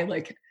yeah,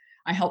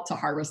 I helped to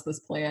harvest this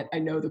plant. I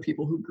know the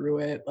people who grew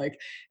it, like,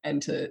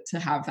 and to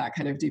have that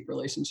kind of deep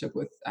relationship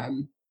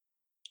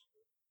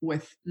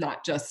with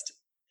not just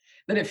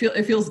that it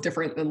feels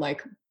different than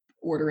like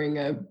ordering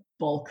a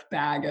bulk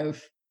bag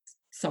of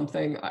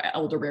something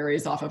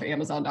elderberries off of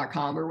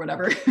Amazon.com or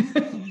whatever.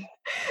 Mhm.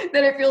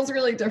 Then it feels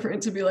really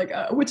different to be like,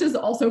 which is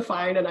also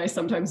fine. And I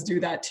sometimes do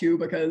that too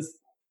because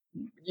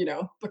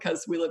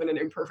because we live in an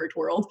imperfect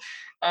world.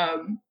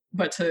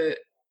 But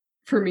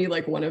for me,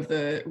 like one of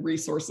the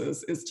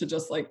resources is to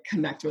just like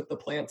connect with the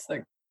plants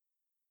that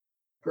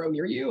grow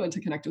near you and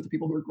to connect with the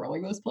people who are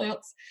growing those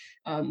plants,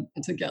 and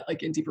to get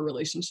like in deeper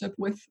relationship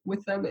with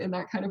them in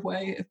that kind of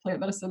way if plant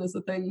medicine is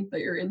the thing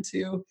that you're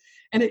into.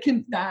 And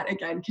that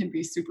again can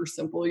be super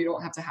simple. You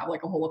don't have to have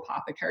like a whole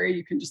apothecary.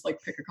 You can just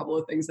like pick a couple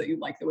of things that you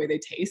like the way they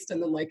taste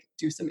and then like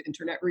do some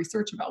internet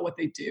research about what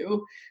they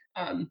do.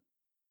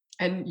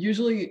 And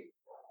usually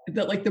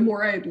that like the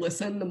more I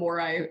listen, the more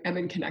I am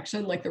in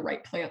connection, like the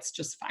right plants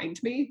just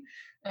find me.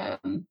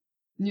 um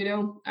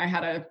I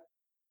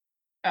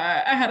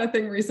had a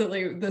thing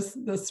recently this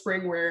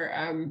spring where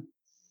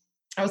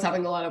I was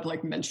having a lot of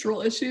like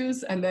menstrual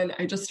issues, and then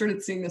I just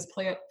started seeing this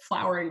plant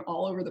flowering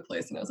all over the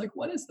place, and I was like,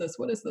 "What is this?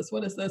 What is this?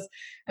 What is this?"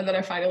 And then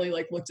I finally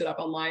like looked it up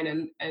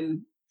online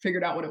and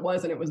figured out what it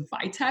was, and it was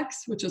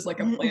Vitex, which is like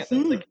a plant that's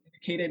Mhm. like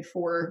indicated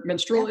for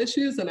menstrual Yeah.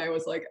 issues. And I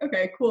was like,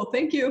 "Okay, cool,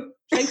 thank you,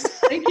 thank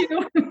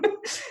you,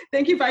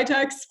 thank you,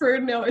 Vitex, for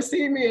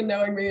seeing me and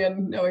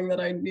knowing that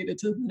I needed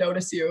to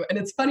notice you." And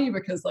it's funny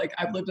because like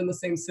I've lived in the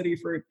same city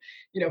for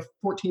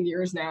 14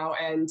 years now,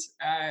 and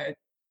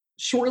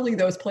surely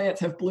those plants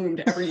have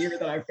bloomed every year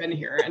that I've been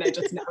here, and I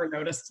just never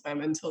noticed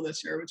them until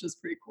this year, which is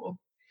pretty cool.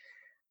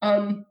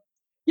 Um,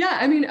 yeah,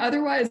 I mean,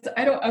 otherwise,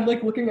 I'm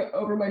like looking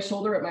over my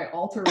shoulder at my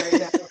altar right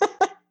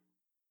now.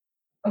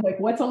 I'm like,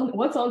 what's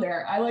on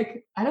there? I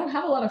don't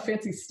have a lot of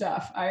fancy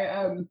stuff.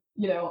 I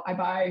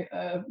buy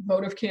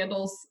votive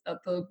candles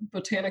at the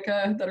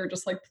Botanica that are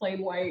just like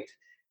plain white.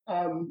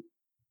 Um,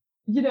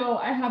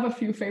 I have a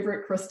few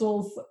favorite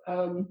crystals.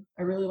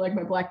 I really like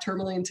my black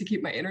tourmaline to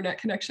keep my internet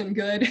connection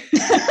good.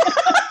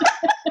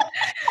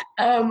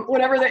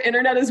 Whenever the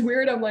internet is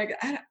weird, I'm like,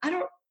 I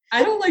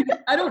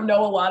don't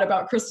know a lot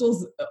about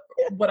crystals,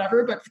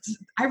 whatever, but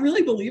I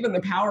really believe in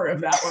the power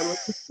of that one, which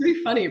is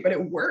pretty funny, but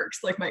it works.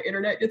 Like my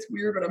internet gets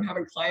weird when I'm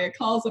having client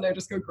calls, and I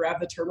just go grab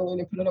the tourmaline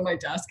and put it on my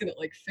desk, and it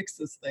like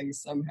fixes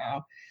things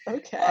somehow, um,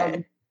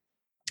 Okay.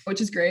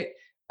 which is great.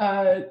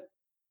 Uh,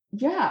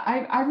 yeah,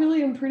 I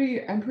really I'm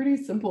pretty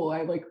simple.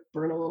 I like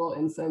burn a little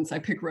incense. I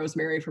pick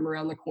rosemary from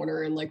around the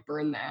corner and like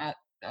burn that,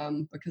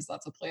 because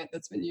that's a plant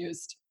that's been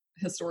used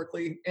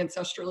historically,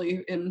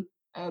 ancestrally in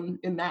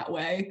that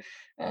way.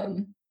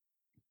 Um,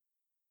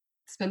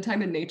 Spend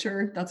time in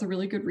nature. That's a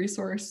really good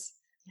resource.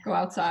 Go Yeah.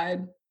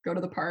 outside, go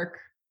to the park,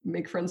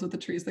 make friends with the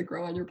trees that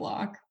grow on your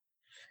block.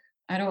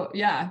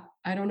 Yeah,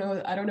 I don't know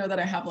that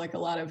I have like a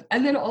lot of,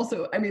 and then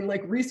also, I mean,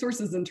 like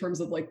resources in terms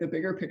of like the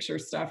bigger picture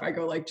stuff, I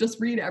go like, just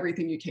read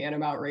everything you can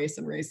about race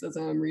and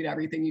racism, read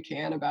everything you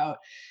can about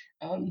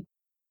um,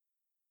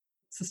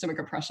 systemic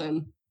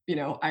oppression.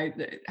 I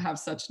have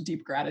such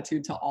deep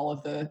gratitude to all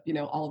of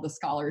the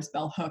scholars.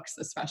 Bell Hooks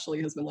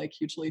especially has been like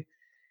hugely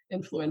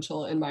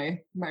influential in my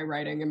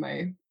writing and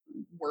my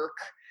work.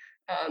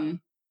 Um,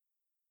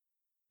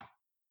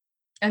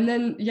 and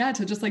then yeah,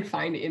 to just like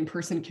find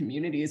in-person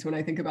communities. When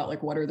I think about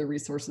like what are the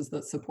resources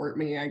that support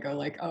me, I go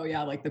like, oh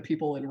yeah, like the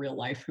people in real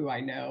life who I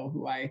know,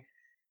 who I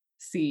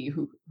see,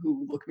 who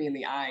look me in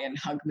the eye and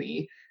hug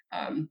me,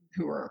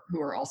 who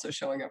are also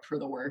showing up for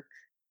the work.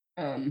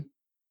 um,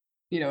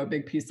 a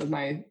big piece of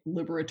my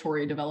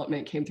liberatory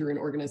development came through an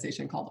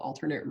organization called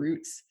Alternate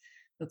Roots.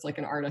 That's like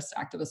an artist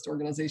activist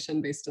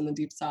organization based in the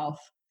Deep South.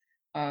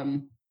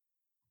 um,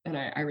 and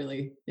I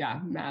really, yeah,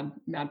 mad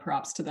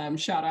props to them.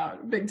 Shout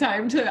out big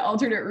time to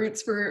Alternate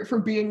Roots for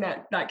being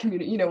that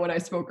community. When I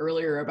spoke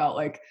earlier about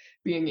like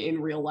being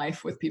in real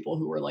life with people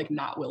who are like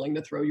not willing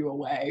to throw you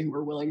away, who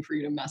are willing for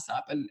you to mess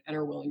up, and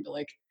are willing to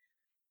like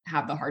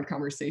have the hard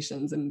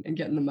conversations and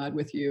get in the mud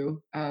with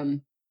you.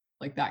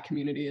 Like that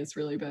community has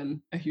really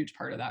been a huge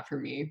part of that for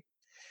me.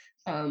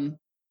 Um,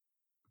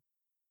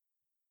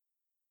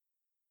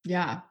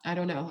 Yeah, I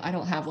don't know. I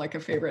don't have like a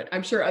favorite.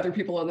 I'm sure other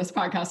people on this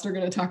podcast are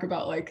going to talk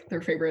about like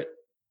their favorite,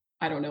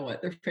 I don't know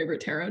what, their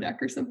favorite tarot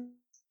deck or something.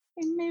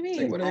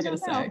 Maybe. What are they I going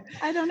don't to know. say?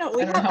 I don't know.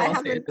 I don't know how I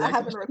else to answer that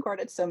haven't question.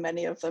 recorded so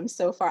many of them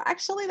so far.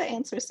 Actually, the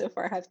answers so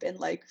far have been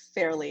like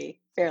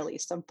fairly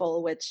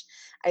simple, which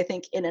I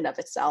think in and of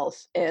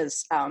itself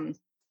is a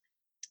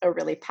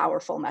really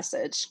powerful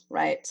message,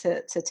 right?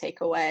 To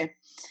take away.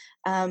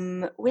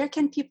 Where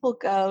can people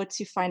go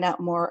to find out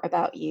more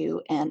about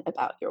you and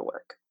about your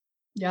work?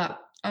 Yeah.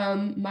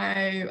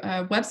 My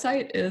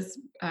website is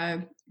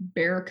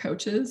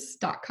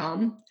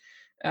bearcoaches.com.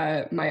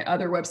 My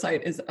other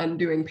website is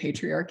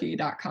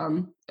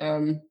undoingpatriarchy.com.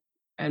 And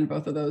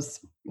both of those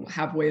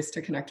have ways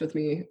to connect with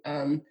me.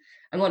 I'm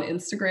on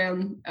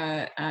Instagram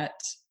at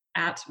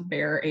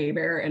bear a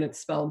bear, and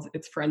it's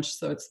French,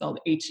 so it's spelled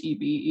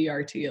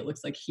Hebert. It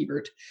looks like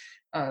Hebert,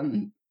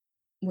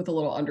 with a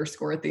little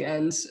underscore at the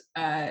end.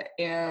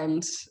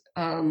 And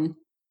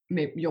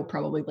maybe you'll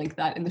probably link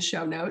that in the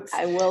show notes.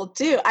 I will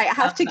do. I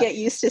have to get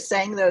used to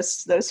saying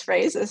those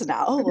phrases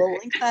now. Oh, we'll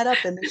link that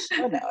up in the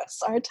show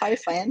notes. Aren't I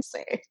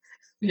fancy?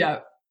 Yeah.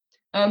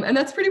 And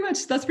that's pretty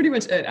much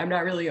it. I'm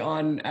not really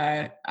on,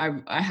 I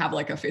have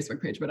like a Facebook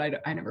page, but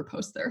I never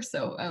post there.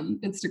 So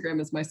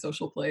Instagram is my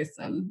social place,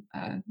 and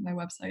my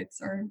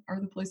websites are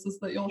the places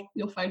that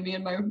you'll find me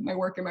in my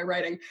work and my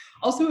writing.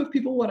 Also, if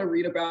people want to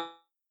read about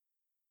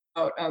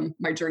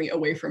my journey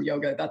away from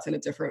yoga, that's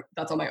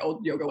on my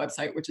old yoga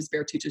website, which is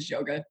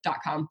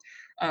bearteachesyoga.com.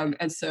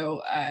 And so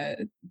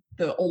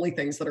the only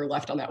things that are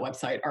left on that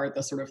website are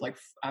the sort of like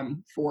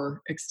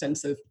 4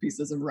 extensive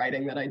pieces of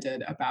writing that I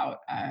did about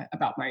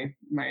my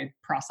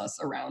process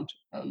around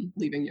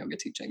leaving yoga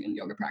teaching and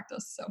yoga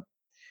practice. So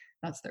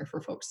that's there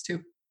for folks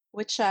too.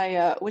 Which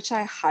I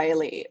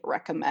highly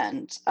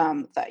recommend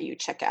that you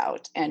check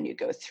out and you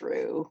go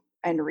through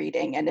and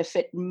reading. And if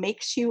it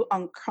makes you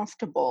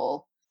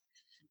uncomfortable,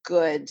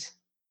 good,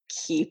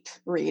 keep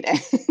reading.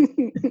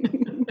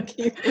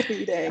 Keep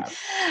reading.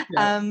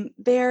 Yeah.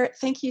 Bear,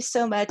 thank you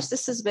so much.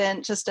 This has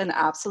been just an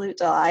absolute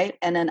delight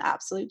and an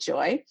absolute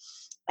joy.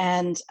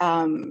 And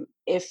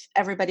if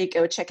everybody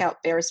go check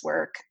out Bear's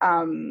work,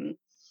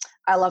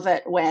 I love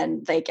it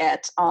when they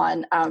get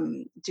on,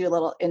 do a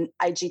little in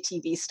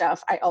IGTV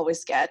stuff. I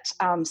always get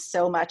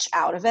so much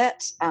out of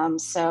it.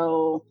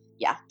 So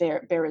yeah,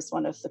 Bear is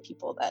one of the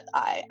people that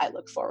I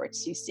look forward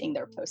to seeing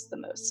their posts the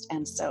most.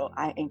 And so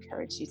I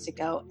encourage you to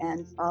go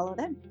and follow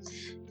them.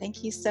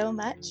 Thank you so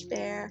much,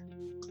 Bear.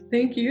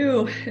 Thank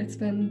you. It's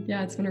been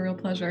a real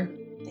pleasure.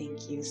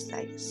 Thank you.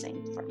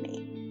 Same for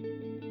me.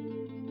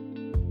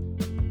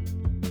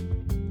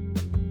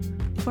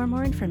 For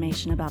more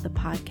information about the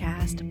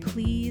podcast,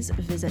 please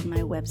visit my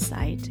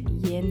website,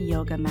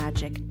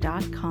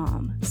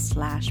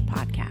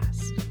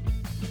 yinyogamagic.com/podcast.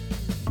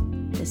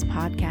 This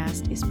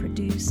podcast is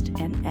produced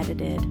and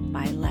edited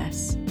by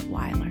Les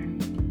Weiler.